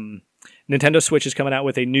Nintendo Switch is coming out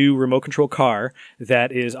with a new remote control car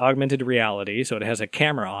that is augmented reality. So it has a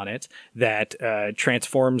camera on it that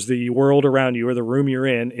transforms the world around you or the room you're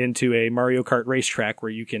in into a Mario Kart racetrack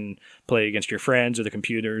where you can play against your friends or the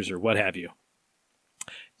computers or what have you.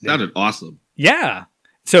 Sounded awesome. Yeah.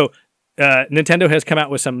 So Nintendo has come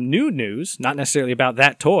out with some new news, not necessarily about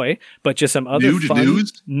that toy, but just some other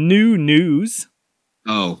new news.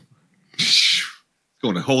 Oh, it's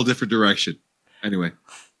going a whole different direction. Anyway.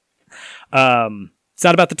 It's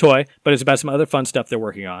not about the toy, but it's about some other fun stuff they're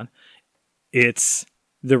working on. It's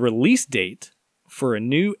the release date for a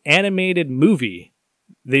new animated movie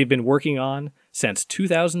they've been working on since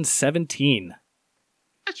 2017.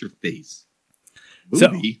 That's your face.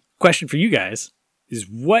 Movie? So, question for you guys is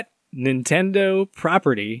what Nintendo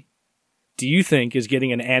property do you think is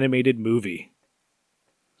getting an animated movie?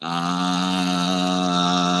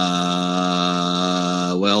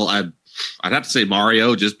 Well, I'd have to say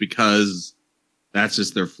Mario just because that's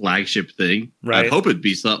just their flagship thing. Right. I'd hope it'd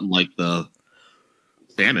be something like the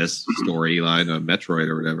Samus storyline of Metroid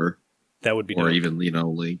or whatever. That would be or dope. even,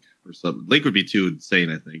 Link or something. Link would be too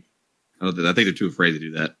insane, I think. I think they're too afraid to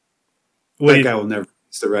do that. That guy will never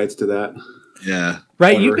use the rights to that. Yeah.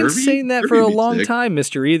 Right, you've been saying that for a long time,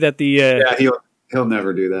 Mr. E, that the... yeah, he'll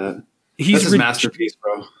never do that. That's his masterpiece,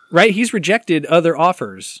 bro. Right, he's rejected other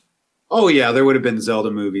offers. Oh, yeah, there would have been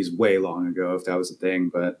Zelda movies way long ago if that was a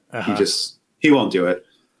thing, but he won't do it.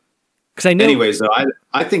 I know. Anyways, though,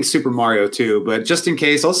 I think Super Mario too, but just in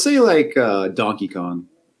case, I'll say Donkey Kong.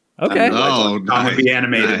 Okay. Donkey Kong would be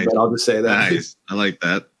animated, but I'll just say that. Nice. I like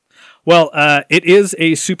that. Well, it is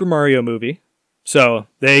a Super Mario movie, so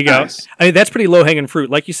there you go. Nice. I mean, that's pretty low-hanging fruit.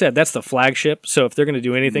 Like you said, that's the flagship, so if they're going to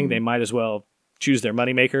do anything, they might as well choose their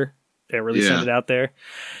moneymaker and really send it out there.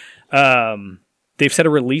 They've set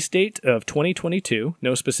a release date of 2022,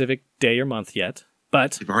 no specific day or month yet,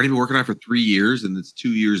 but... They've already been working on it for 3 years, and it's 2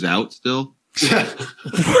 years out still?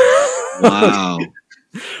 Wow.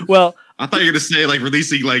 Well... I thought you were going to say,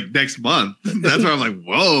 releasing, next month. That's why I'm like,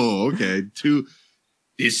 whoa, okay.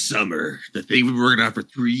 This summer, the thing we've been working on for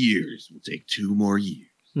 3 years will take 2 more years.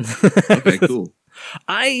 Okay, cool.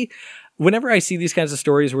 Whenever I see these kinds of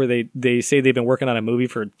stories where they say they've been working on a movie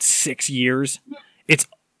for 6 years, it's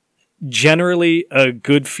generally a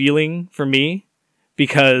good feeling for me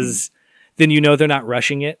because then they're not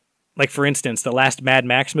rushing it. Like, for instance, the last Mad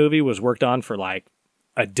Max movie was worked on for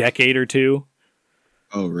a decade or two.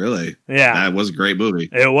 Oh, really? Yeah. That was a great movie.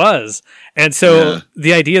 It was. And so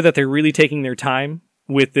the idea that they're really taking their time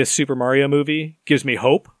with this Super Mario movie gives me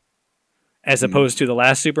hope, as opposed to the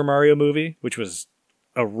last Super Mario movie, which was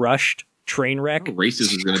a rushed train wreck.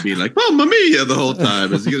 Racist is going to be like, Mamma Mia the whole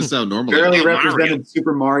time. Is he going to sound normal? Barely represented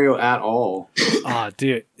Super Mario at all. Oh,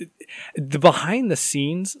 dude. The behind the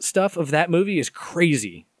scenes stuff of that movie is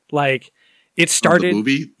crazy. It started, the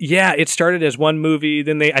movie? Yeah, it started as one movie.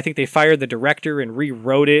 Then I think they fired the director and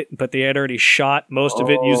rewrote it, but they had already shot most of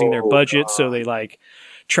it using their budget. God. So they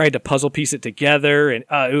tried to puzzle piece it together, and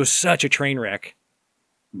it was such a train wreck.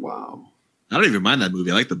 Wow. I don't even mind that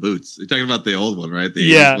movie. I like the boots. You're talking about the old one, right?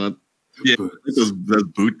 The 80s one. Yeah, those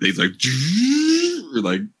boot things,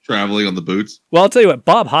 traveling on the boots. Well, I'll tell you what,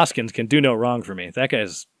 Bob Hoskins can do no wrong for me. That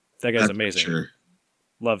guy's amazing. Sure.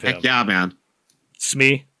 Love him. Heck yeah, man.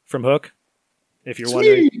 Smee from Hook, if you're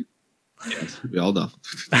wondering. Yes, we all know.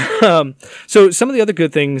 So some of the other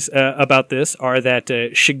good things about this are that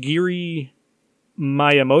Shigeru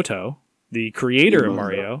Miyamoto, the creator of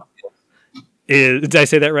Mario, did I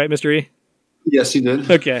say that right, Mr. E? Yes, you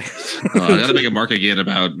did. Okay. I got to make a mark again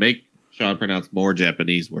about make Sean pronounce more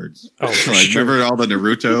Japanese words. Oh, sure. Remember all the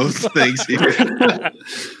Naruto things here?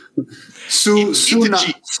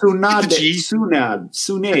 Sunade.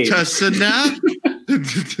 Tasuna.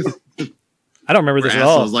 I don't remember this at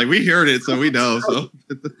all. Like, we heard it, so we know. So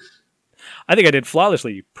I think I did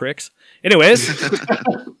flawlessly, you pricks. Anyways,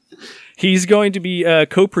 he's going to be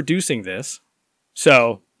co-producing this.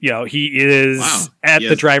 So, he is at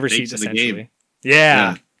the driver's seat, essentially.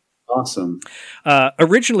 Yeah. Awesome.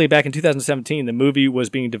 Originally, back in 2017, the movie was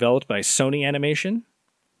being developed by Sony Animation.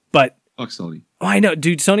 But fuck Sony. Oh, I know,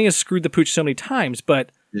 dude. Sony has screwed the pooch so many times,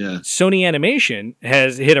 but Sony Animation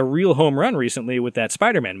has hit a real home run recently with that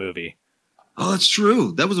Spider-Man movie. Oh, that's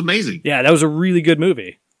true. That was amazing. Yeah, that was a really good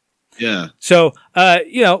movie. Yeah. So,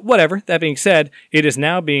 whatever. That being said, it is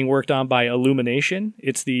now being worked on by Illumination.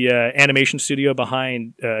 It's the animation studio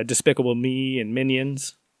behind Despicable Me and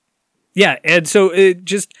Minions. Yeah, and so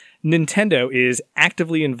Nintendo is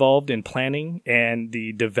actively involved in planning and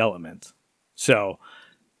the development. So,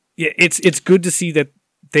 yeah, it's good to see that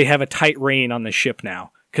they have a tight rein on the ship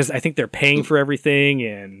now, because I think they're paying for everything.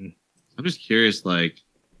 And I'm just curious, like,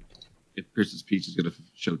 if Princess Peach is going to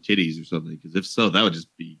show titties or something, because if so, that would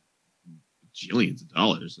just be jillions of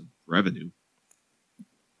dollars of revenue.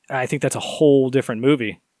 I think that's a whole different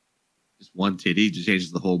movie. Just one titty just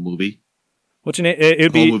changes the whole movie. What's your name?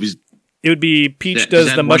 It would be Peach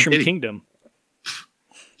does the Mushroom Kingdom.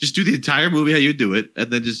 Just do the entire movie how you do it,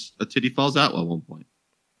 and then just a titty falls out at one point.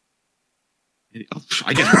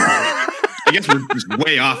 I guess we're just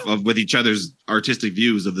way off with each other's artistic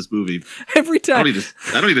views of this movie. Every time. I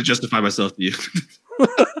don't need to justify myself to you.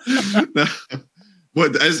 No.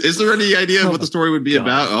 What is there any idea of what the story would be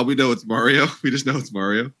about? All we know it's Mario. We just know it's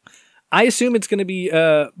Mario. I assume it's going to be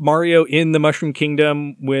Mario in the Mushroom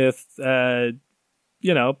Kingdom with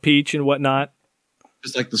Peach and whatnot.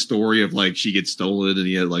 Just like the story of like she gets stolen, and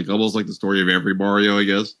he had like almost like the story of every Mario, I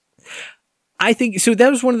guess. I think so.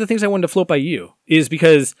 That was one of the things I wanted to float by you, is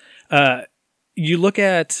because you look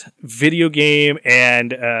at video game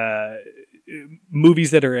and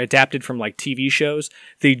movies that are adapted from like TV shows,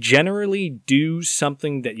 they generally do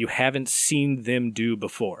something that you haven't seen them do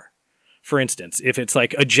before. For instance, if it's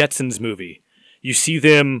like a Jetsons movie, you see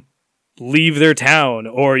them leave their town,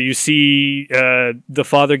 or you see the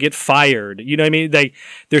father get fired. You know what I mean? Like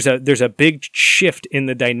there's a big shift in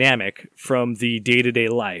the dynamic from the day-to-day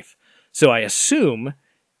life. So I assume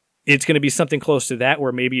it's going to be something close to that,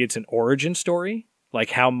 where maybe it's an origin story, like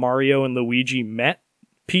how Mario and Luigi met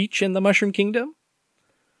Peach in the Mushroom Kingdom.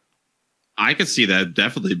 I could see that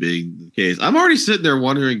definitely being the case. I'm already sitting there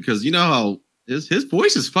wondering, because you know how his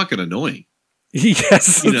voice is fucking annoying.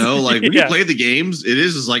 Yes. Like when you play the games, it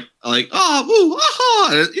is just like oh, woo, aha.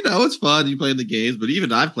 It's fun. You play the games, but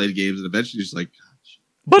even I've played games, and eventually you're just like,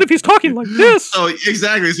 but if he's talking like this. Oh,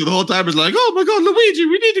 exactly. So the whole time it's like, oh my God, Luigi,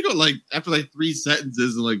 we need to go. Like after like 3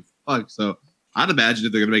 sentences, and like, fuck. So I'd imagine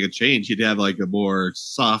if they're gonna make a change, he'd have like a more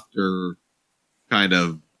softer kind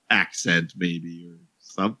of accent, maybe, or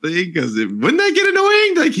something. Because wouldn't that get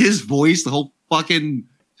annoying? Like his voice the whole fucking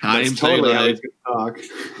time. That's totally how he's gonna talk.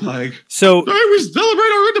 Like, so we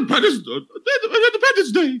celebrate our Independence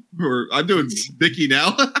Day. Or I'm doing Mickey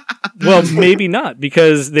now. Well, maybe not,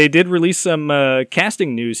 because they did release some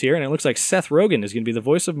casting news here, and it looks like Seth Rogen is going to be the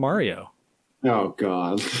voice of Mario. Oh,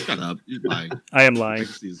 God. Shut up. You're lying. I am lying.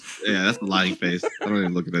 Yeah, that's the lying face. I don't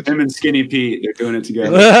even look at that. Him and Skinny Pete, they're doing it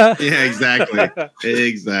together. Yeah, exactly.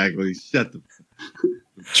 Exactly. Shut the...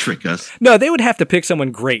 Trick us. No, they would have to pick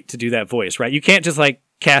someone great to do that voice, right? You can't just, like,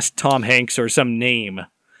 cast Tom Hanks or some name.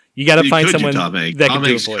 You got to find someone that can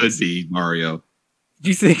do a voice. Could be Mario. Do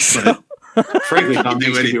you think so? Frankly, Tom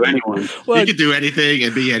Hanks could do anyone. Well, he could do anything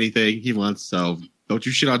and be anything he wants, so don't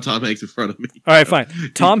you shit on Tom Hanks in front of me. All right, fine.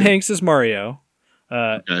 Tom Hanks is Mario.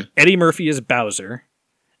 Okay. Eddie Murphy is Bowser.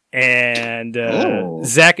 And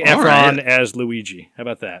Zac Efron as Luigi. How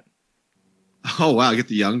about that? Oh, wow. Get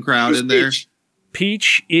the young crowd in there.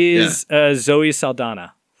 Peach is Zoe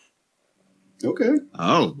Saldana. Okay.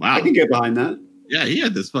 Oh, wow. I can get behind that. Yeah, he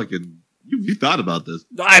had this fucking... You thought about this.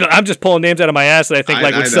 I'm just pulling names out of my ass that I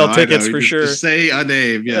think would sell tickets for sure. Just say a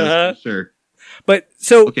name, for sure. But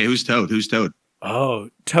so okay, who's Toad? Oh,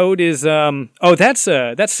 Toad is that's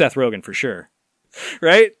Seth Rogen for sure,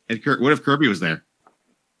 right? And what if Kirby was there?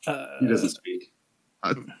 He doesn't speak.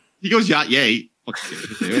 He goes yacht yay.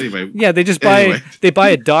 Anyway, yeah, they just buy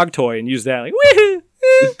a dog toy and use that like.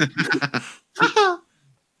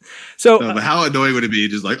 So but how annoying would it be?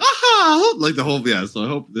 Just like, aha! Like the whole, So I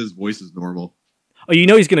hope this voice is normal. Oh,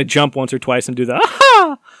 he's going to jump once or twice and do the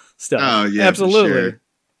aha stuff. Oh, yeah. Absolutely. Sure.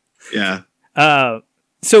 Yeah.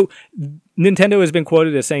 So Nintendo has been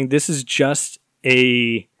quoted as saying this is just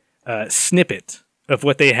a snippet of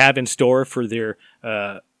what they have in store for their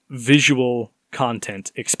visual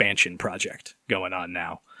content expansion project going on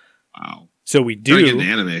now. Wow. So we do. Get an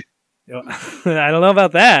anime. I don't know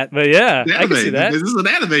about that, but yeah, I can see that. This is an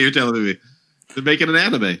anime you're telling me. They're making an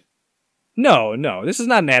anime. No, this is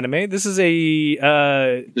not an anime. This is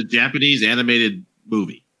the Japanese animated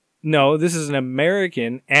movie. No, this is an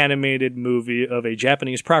American animated movie of a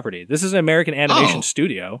Japanese property. This is an American animation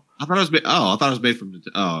studio. I thought it was made from.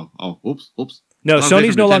 Oops. No,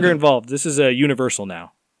 Sony's no longer involved. This is a Universal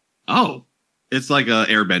now. Oh, it's like a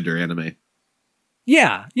Airbender anime.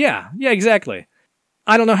 Yeah, exactly.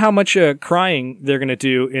 I don't know how much crying they're going to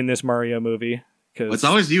do in this Mario movie. It's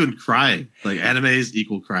always you and crying. Like animes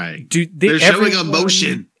equal crying. Dude, they're showing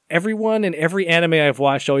emotion. Everyone in every anime I've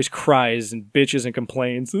watched always cries and bitches and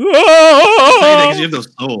complains. You have no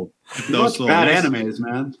soul. No soul. Bad animes,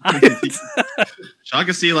 man. So I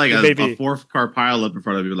can see like a 4-car pile up in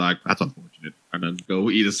front of you, like, that's unfortunate. And then go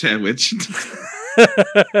eat a sandwich.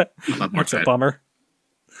 That's a bummer.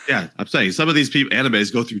 Yeah, I'm saying some of these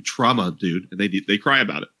animes go through trauma, dude, and they cry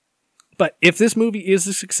about it. But if this movie is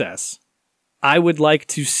a success, I would like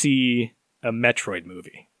to see a Metroid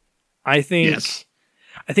movie. I think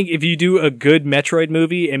if you do a good Metroid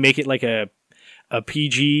movie and make it like a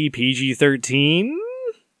PG-13,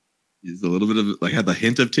 is a little bit of like had the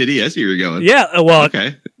hint of titty. I see where you're going. Yeah, well,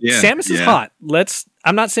 okay. Yeah, Samus is hot.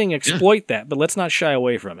 I'm not saying exploit that, but let's not shy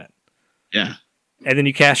away from it. Yeah. And then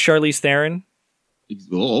you cast Charlize Theron.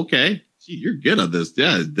 Oh, okay. Gee, you're good on this.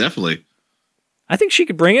 Yeah, definitely. I think she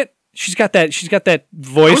could bring it. She's got that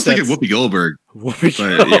voice. I was thinking Whoopi Goldberg. But,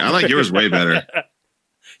 yeah, I like yours way better.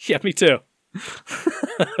 Yeah, me too.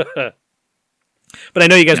 But I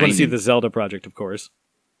know you guys want to see the Zelda project, of course.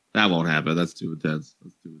 That won't happen. That's too intense.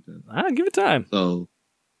 Give it time. So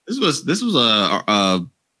this was a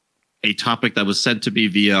topic that was sent to me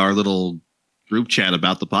via our little group chat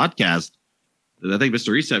about the podcast. And I think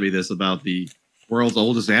Mr. E sent me this about the world's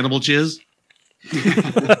oldest animal jizz.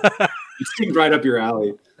 It seemed right up your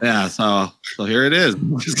alley. Yeah, so here it is.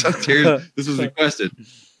 This was requested.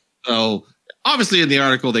 So obviously in the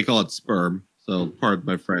article they call it sperm. So pardon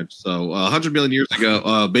my French. So 100 million years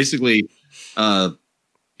ago, basically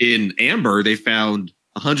in amber, they found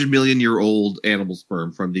 100 million year old animal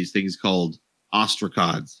sperm from these things called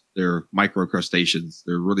ostracods. They're microcrustaceans.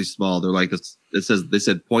 They're really small. They're like this. They said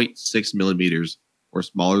 0.6 millimeters or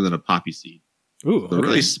smaller than a poppy seed. Ooh, they're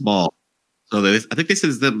really small. So I think they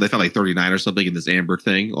said they found like 39 or something in this amber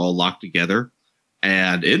thing, all locked together.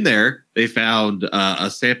 And in there, they found a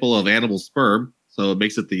sample of animal sperm. So it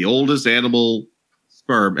makes it the oldest animal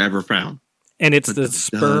sperm ever found. And it's the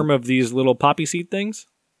sperm of these little poppy seed things?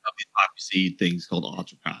 Of these poppy seed things called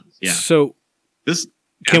ostracods. Yeah. So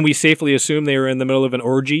can we safely assume they were in the middle of an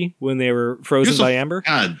orgy when they were frozen by amber?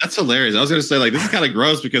 God, that's hilarious. I was going to say, like, this is kind of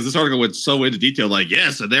gross because this article went so into detail. Like,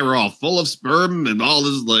 yes, and they were all full of sperm and all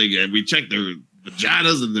this, like, and we checked their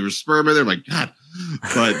vaginas and there was sperm in there. Like, God.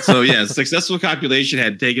 But so, yeah, successful copulation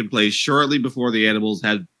had taken place shortly before the animals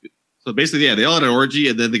had. So basically, yeah, they all had an orgy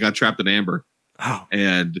and then they got trapped in amber. Oh,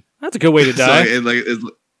 and that's a good way to die.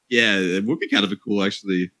 It would be kind of cool,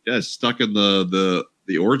 actually. Yeah, stuck in the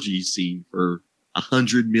orgy scene for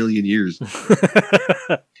 100 million years.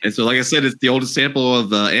 And so, like I said, it's the oldest sample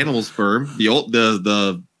of animal sperm.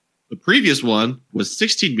 The previous one was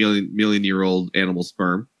 16 million year old animal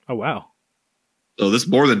sperm. Oh, wow. So this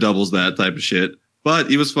more than doubles that type of shit.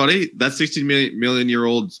 But it was funny. That 16 million year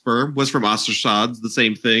old sperm was from ostracods, the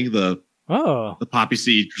same thing, the poppy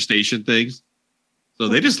seed crustacean things. So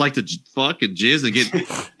they just like to fuck and jizz and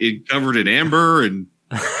get covered in amber. And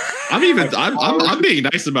I'm being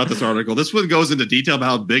nice about this article. This one goes into detail about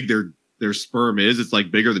how big their sperm is. It's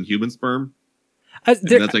like bigger than human sperm. That's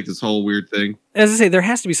like this whole weird thing. As I say, there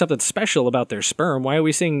has to be something special about their sperm. Why are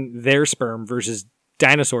we seeing their sperm versus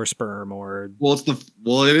dinosaur sperm? Or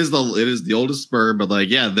it is the oldest sperm, but like,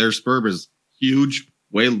 yeah, their sperm is huge,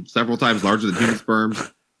 way several times larger than human sperm.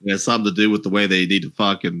 It has something to do with the way they need to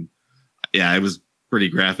fuck, and yeah, it was pretty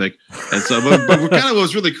graphic. And so, but kind of what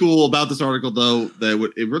was really cool about this article, though, that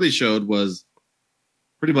what it really showed was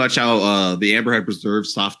pretty much how the amber had preserved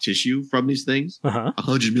soft tissue from these things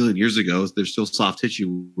 100 million years ago. There's still soft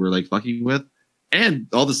tissue we're like fucking with, and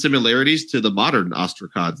all the similarities to the modern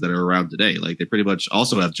ostracods that are around today. Like they pretty much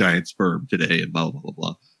also have giant sperm today, and blah blah blah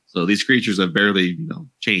blah. So these creatures have barely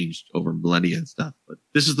changed over millennia and stuff. But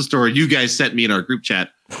this is the story you guys sent me in our group chat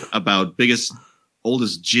about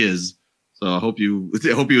oldest jizz. So I hope you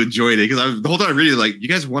enjoyed it, because the whole time reading, like, you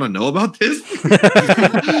guys want to know about this?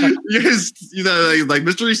 You guys, like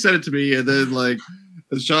Mystery sent it to me, and then like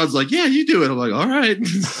Sean's like, yeah, you do it. I'm like, all right.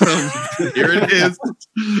 So here it is.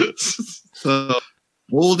 So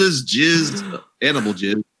oldest animal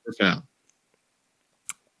jizz ever found.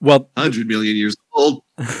 Well, 100 million years old.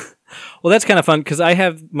 Well, that's kind of fun because I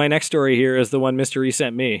have my next story here is the one Mr. E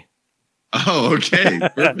sent me. Oh, okay.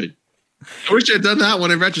 Perfect. I wish I'd done that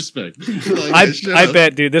one in retrospect. I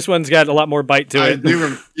bet, dude. This one's got a lot more bite to it.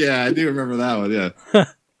 I do remember that one, yeah.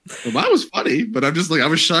 Well, mine was funny, but I'm just like, I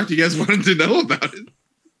was shocked you guys wanted to know about it.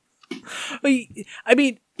 I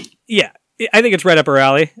mean, yeah. I think it's right up our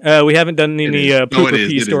alley. We haven't done any poop or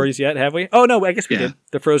pee stories yet, have we? Oh, no, I guess we did.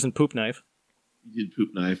 The frozen poop knife. You did poop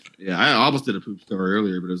knife. Yeah, I almost did a poop story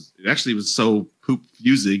earlier, but it actually was so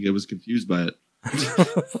poop-fusing, I was confused by it.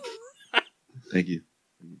 Thank you.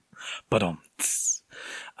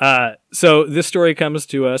 So this story comes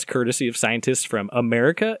to us courtesy of scientists from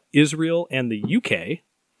America, Israel, and the UK.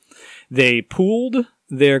 They pooled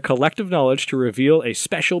their collective knowledge to reveal a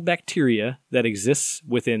special bacteria that exists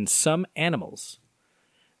within some animals.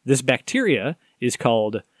 This bacteria is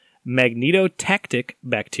called magnetotactic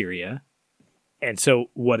bacteria. And so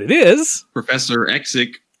what it is... Professor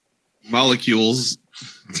Exic molecules...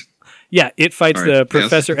 Yeah, it fights the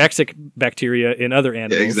Professor Exic bacteria in other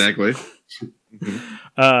animals. Yeah, exactly.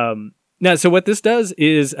 Now, so what this does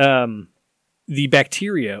is the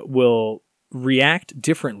bacteria will react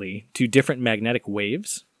differently to different magnetic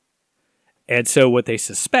waves. And so what they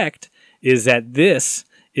suspect is that this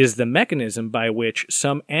is the mechanism by which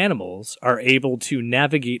some animals are able to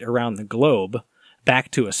navigate around the globe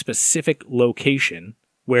back to a specific location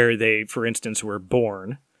where they, for instance, were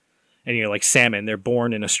born. And, like salmon, they're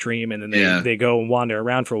born in a stream and then they go and wander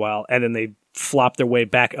around for a while and then they flop their way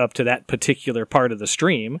back up to that particular part of the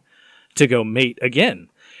stream to go mate again.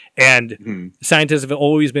 And scientists have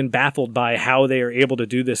always been baffled by how they are able to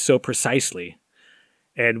do this so precisely.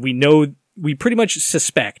 And we pretty much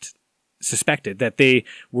suspected that they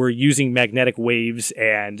were using magnetic waves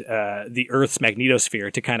and the Earth's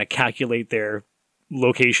magnetosphere to kind of calculate their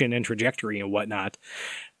location and trajectory and whatnot.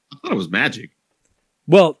 I thought it was magic.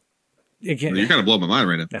 Well, again, you're kind of blowing my mind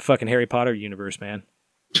right now. That fucking Harry Potter universe, man.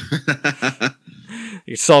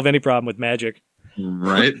 You solve any problem with magic.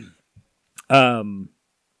 Right.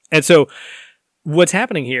 And so what's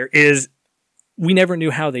happening here is we never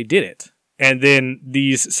knew how they did it. And then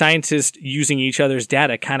these scientists using each other's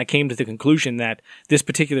data kind of came to the conclusion that this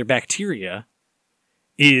particular bacteria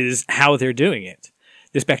is how they're doing it.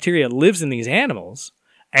 This bacteria lives in these animals,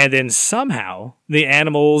 and then somehow the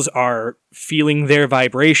animals are feeling their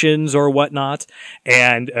vibrations or whatnot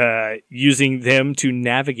and using them to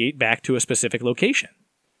navigate back to a specific location.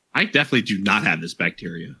 I definitely do not have this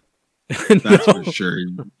bacteria. That's for sure.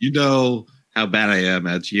 You know how bad I am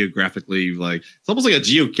at geographically, like it's almost like a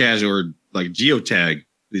geocache or like geotag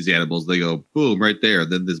these animals. They go boom right there.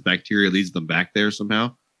 Then this bacteria leads them back there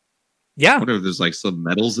somehow. Yeah. I wonder if there's like some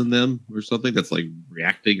metals in them or something that's like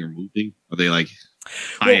reacting or moving. Are they like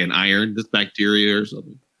high in iron, this bacteria or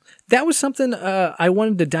something? That was something I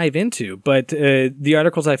wanted to dive into, but the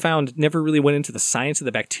articles I found never really went into the science of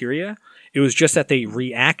the bacteria. It was just that they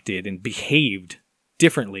reacted and behaved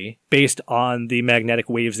differently based on the magnetic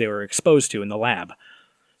waves they were exposed to in the lab.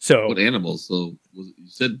 So, what animals? So you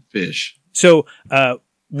said fish. So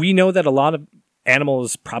we know that a lot of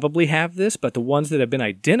animals probably have this, but the ones that have been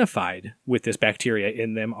identified with this bacteria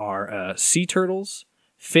in them are sea turtles,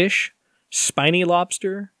 fish, spiny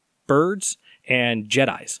lobster, birds, and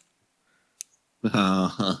Jedis.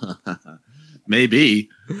 Maybe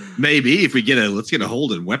if we let's get a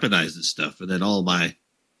hold and weaponize this stuff, and then all my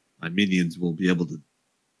minions will be able to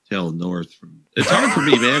tell north from. It's hard for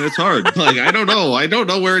me, man. It's hard. Like I don't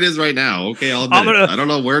know where it is right now. Okay, I'll admit I don't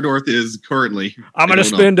know where north is currently. I'm gonna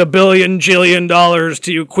spend $1 billion jillion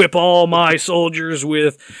to equip all my soldiers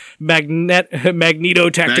with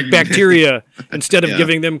magnetotactic bacteria instead of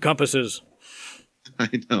giving them compasses. I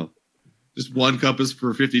know. Just one compass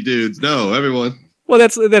for 50 dudes. No, everyone. Well,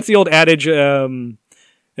 that's the old adage.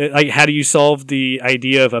 Like, how do you solve the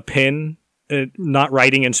idea of a pin not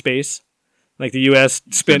writing in space? Like the U.S.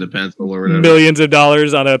 spent millions of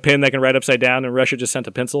dollars on a pin that can write upside down, and Russia just sent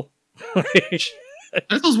a pencil.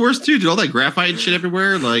 That's those worse too, dude. All that graphite and shit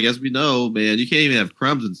everywhere. Like, as we know, man, you can't even have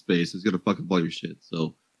crumbs in space. It's gonna fucking blow your shit.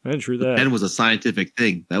 So, true that. Pen was a scientific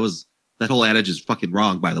thing. That whole adage is fucking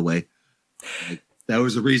wrong, by the way. Like, that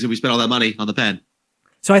was the reason we spent all that money on the pen.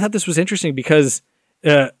 So I thought this was interesting because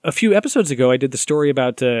a few episodes ago I did the story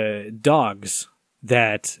about dogs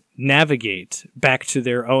that navigate back to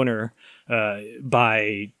their owner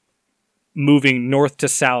by moving north to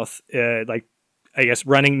south,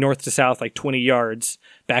 running north to south like 20 yards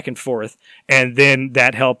back and forth, and then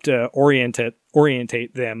that helped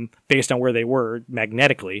orientate them based on where they were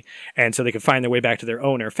magnetically, and so they could find their way back to their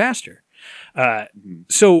owner faster.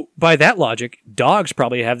 So by that logic, dogs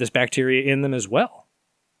probably have this bacteria in them as well.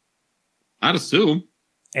 I'd assume.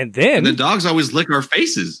 And then the dogs always lick our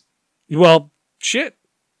faces. Well, shit.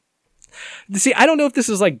 See, I don't know if this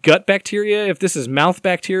is like gut bacteria, if this is mouth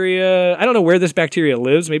bacteria. I don't know where this bacteria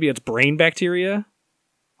lives. Maybe it's brain bacteria.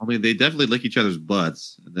 I mean, they definitely lick each other's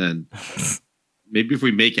butts. And then maybe if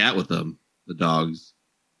we make out with them, the dogs,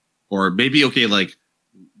 or maybe, okay, like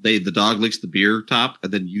the dog licks the beer top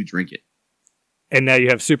and then you drink it. And now you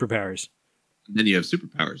have superpowers. And then you have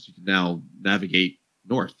superpowers. You can now navigate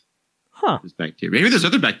north. Huh. This bacteria. Maybe there's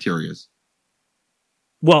other bacterias.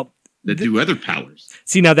 Well, that do other powers.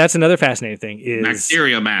 See, now that's another fascinating thing is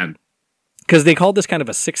Bacteria Man. Because they called this kind of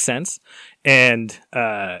a sixth sense, and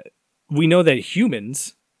we know that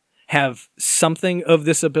humans have something of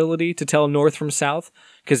this ability to tell north from south.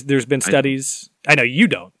 Because there's been studies. I know you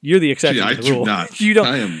don't. You're the exception to the rule. Not. You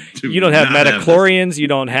don't. You don't have metachlorians. You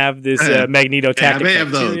don't have this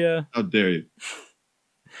magnetotactic bacteria. How dare you?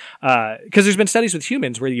 Because there's been studies with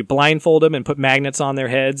humans where you blindfold them and put magnets on their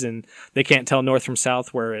heads, and they can't tell north from south.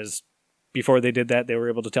 Whereas before they did that, they were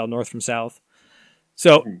able to tell north from south.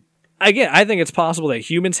 So again, I think it's possible that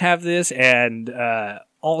humans have this, and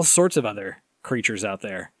all sorts of other creatures out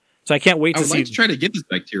there. So I can't wait to see. I'd like to try to get this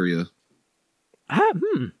bacteria.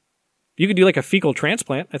 You could do like a fecal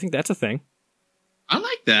transplant. I think that's a thing. I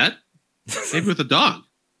like that. Maybe with a dog.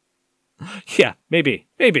 Yeah, maybe.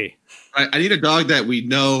 I need a dog that we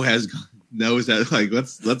know knows that. Like,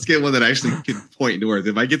 let's get one that actually can point north.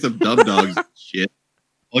 If I get some dumb dogs, shit,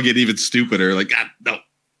 I'll get even stupider. Like, God, no,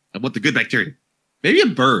 I want the good bacteria. Maybe a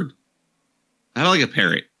bird. I like a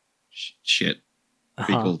parrot. Shit,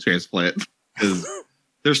 fecal transplant because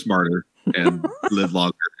they're smarter and live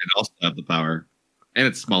longer and also have the power, and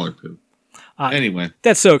it's smaller poo. Anyway,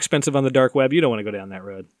 that's so expensive on the dark web. You don't want to go down that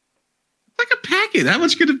road. Like a packet. How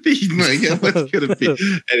much could it be? Like, how much could it be?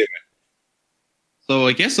 Anyway. So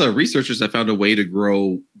I guess researchers have found a way to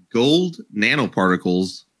grow gold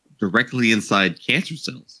nanoparticles directly inside cancer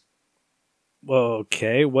cells.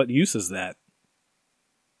 Okay, what use is that?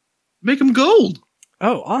 Make them gold.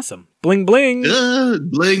 Oh, awesome. Bling, bling.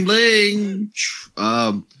 Bling, bling.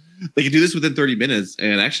 They can do this within 30 minutes.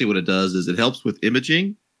 And actually what it does is it helps with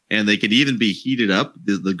imaging. And they can even be heated up.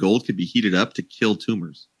 The gold can be heated up to kill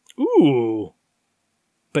tumors. Ooh.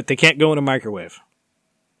 But they can't go in a microwave.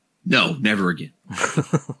 No, never again.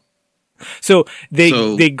 So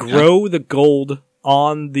they grow the gold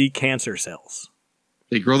on the cancer cells.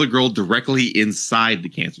 They grow the gold directly inside the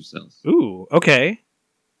cancer cells. Ooh, okay.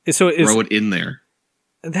 So grow it in there.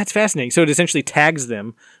 That's fascinating. So it essentially tags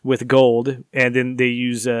them with gold, and then they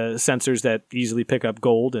use sensors that easily pick up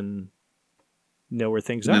gold and know where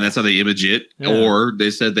things are. And that's how they image it. Yeah. Or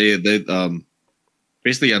they said they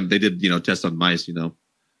basically they did tests on mice.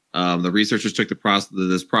 The researchers took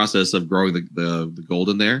this process of growing the gold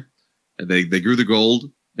in there, and they grew the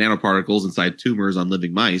gold nanoparticles inside tumors on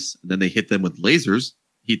living mice, and then they hit them with lasers,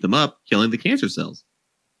 heat them up, killing the cancer cells.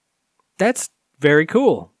 That's very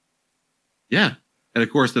cool. Yeah. And of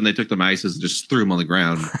course, then they took the mice and just threw them on the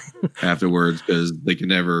ground afterwards because they can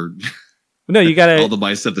never. No, you gotta. All the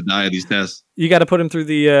mice have to die of these tests. You got to put them through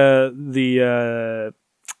the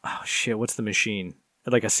oh shit, what's the machine?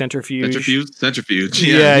 Like a centrifuge. Centrifuge.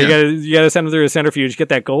 Yeah. You gotta send them through a centrifuge, get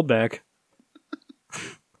that gold back.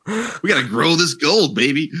 We gotta grow this gold,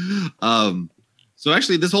 baby. So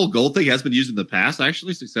actually, this whole gold thing has been used in the past,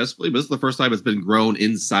 actually successfully, but this is the first time it's been grown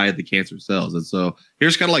inside the cancer cells. And so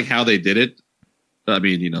here's kind of like how they did it. I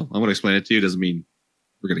mean, I'm going to explain it to you. It doesn't mean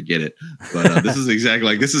we're going to get it, but this is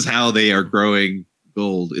exactly this is how they are growing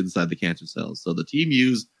gold inside the cancer cells. So the team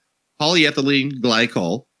used polyethylene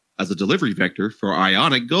glycol as a delivery vector for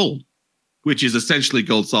ionic gold, which is essentially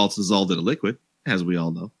gold salts dissolved in a liquid, as we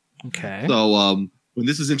all know. Okay. So when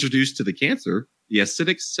this is introduced to the cancer, the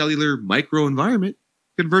acidic cellular microenvironment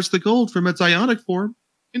converts the gold from its ionic form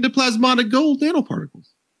into plasmonic gold nanoparticles.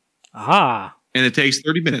 Aha. And it takes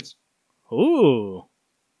 30 minutes. Ooh.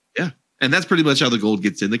 Yeah. And that's pretty much how the gold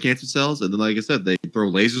gets in the cancer cells. And then, like I said, they throw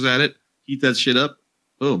lasers at it, heat that shit up.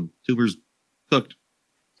 Boom. Tumors cooked.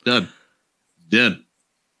 Done.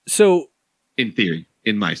 So. In theory.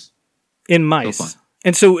 In mice. So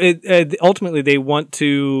and so ultimately they want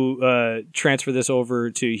to transfer this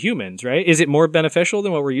over to humans, right? Is it more beneficial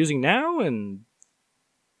than what we're using now? And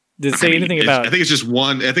did it say anything about? I think it's just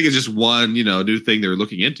one new thing they're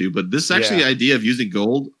looking into. But this actually idea of using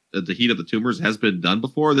gold to heat up the tumors has been done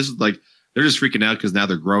before. This is like they're just freaking out because now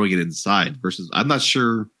they're growing it inside. Versus, I'm not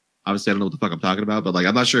sure. Obviously, I don't know what the fuck I'm talking about, but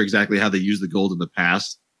I'm not sure exactly how they used the gold in the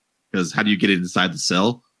past. Because how do you get it inside the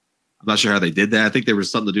cell? I'm not sure how they did that. I think there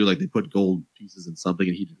was something to do, like they put gold pieces in something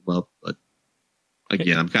and heated them up. But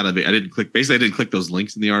Again, I didn't click those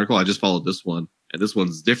links in the article. I just followed this one. And this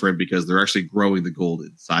one's different because they're actually growing the gold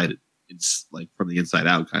inside it. It's like from the inside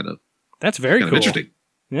out, kind of. That's very cool. Interesting.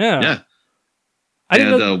 Yeah. Yeah. I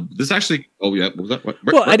didn't know this actually. Oh yeah, what was that?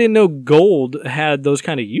 What? I didn't know gold had those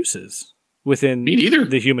kind of uses within Me neither.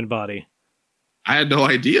 the human body. I had no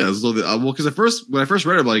idea. So, because when I first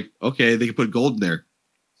read it, I'm like, okay, they can put gold in there.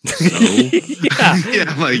 So, yeah,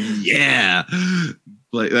 I'm like, yeah,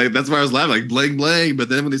 like that's why I was laughing, like bling bling. But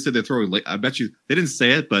then when they said they're throwing, I bet you they didn't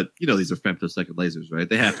say it, but these are femtosecond lasers, right?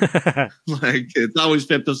 They have like it's always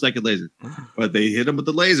femtosecond lasers, but they hit them with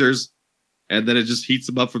the lasers. And then it just heats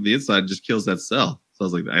them up from the inside and just kills that cell. So I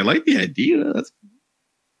was like, I like the idea.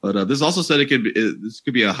 But this also said this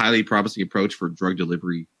could be a highly promising approach for drug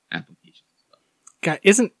delivery applications. God,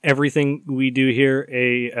 isn't everything we do here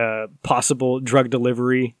a possible drug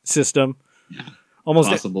delivery system? Yeah. Almost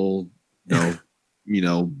possible,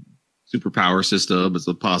 superpower system. It's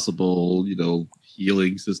a possible,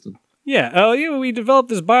 healing system. Yeah. Oh, yeah. We developed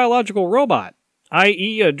this biological robot,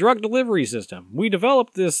 i.e., a drug delivery system. We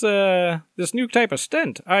developed this new type of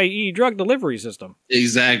stent, i.e., drug delivery system.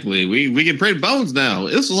 Exactly. We can print bones now.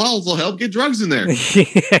 This will also help get drugs in there.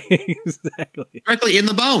 Yeah, exactly. Directly in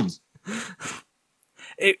the bones.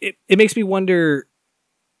 It makes me wonder,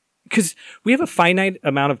 because we have a finite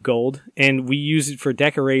amount of gold, and we use it for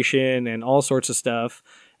decoration and all sorts of stuff.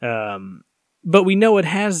 But we know it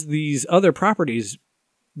has these other properties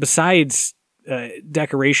besides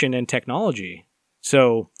decoration and technology.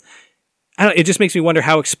 So it just makes me wonder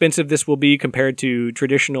how expensive this will be compared to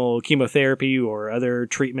traditional chemotherapy or other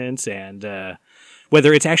treatments, and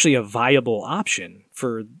whether it's actually a viable option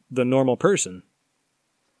for the normal person.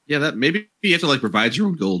 Yeah, that maybe you have to provide your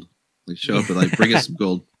own gold. Show up and bring us some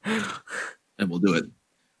gold, and we'll do it.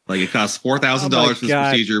 It costs $4,000 for this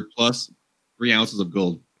procedure plus 3 ounces of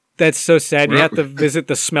gold. That's so sad. You have to visit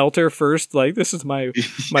the smelter first. This is my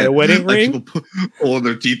wedding ring. People pulling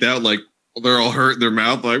their teeth out, they're all hurt in their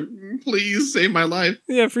mouth. Please save my life.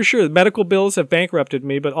 Yeah, for sure. The medical bills have bankrupted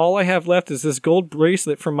me, but all I have left is this gold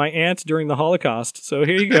bracelet from my aunt during the Holocaust. So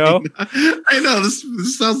here you go. I know this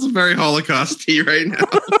sounds very Holocaust-y right now.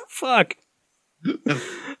 Fuck.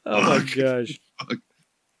 Oh my gosh.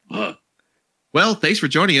 Fuck. Well, thanks for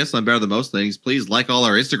joining us on Better Than Most Things. Please like all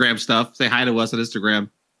our Instagram stuff. Say hi to us on Instagram.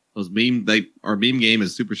 Our meme game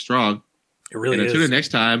is super strong. It really is. Tune in next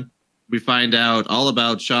time. We find out all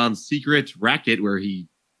about Sean's secret racket where he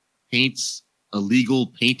paints illegal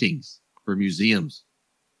paintings for museums.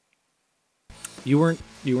 You weren't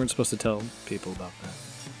supposed to tell people about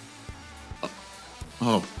that.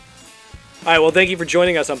 Oh. All right, well, thank you for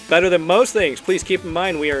joining us on Better Than Most Things. Please keep in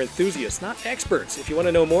mind we are enthusiasts, not experts. If you want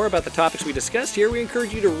to know more about the topics we discussed here, we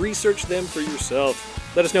encourage you to research them for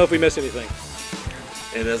yourself. Let us know if we missed anything.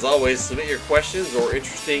 And as always, submit your questions or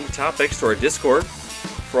interesting topics to our Discord.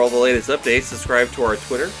 For all the latest updates, subscribe to our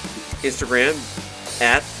Twitter, Instagram,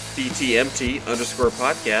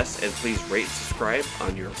 @BTMT_podcast, and please rate and subscribe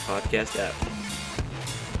on your podcast app.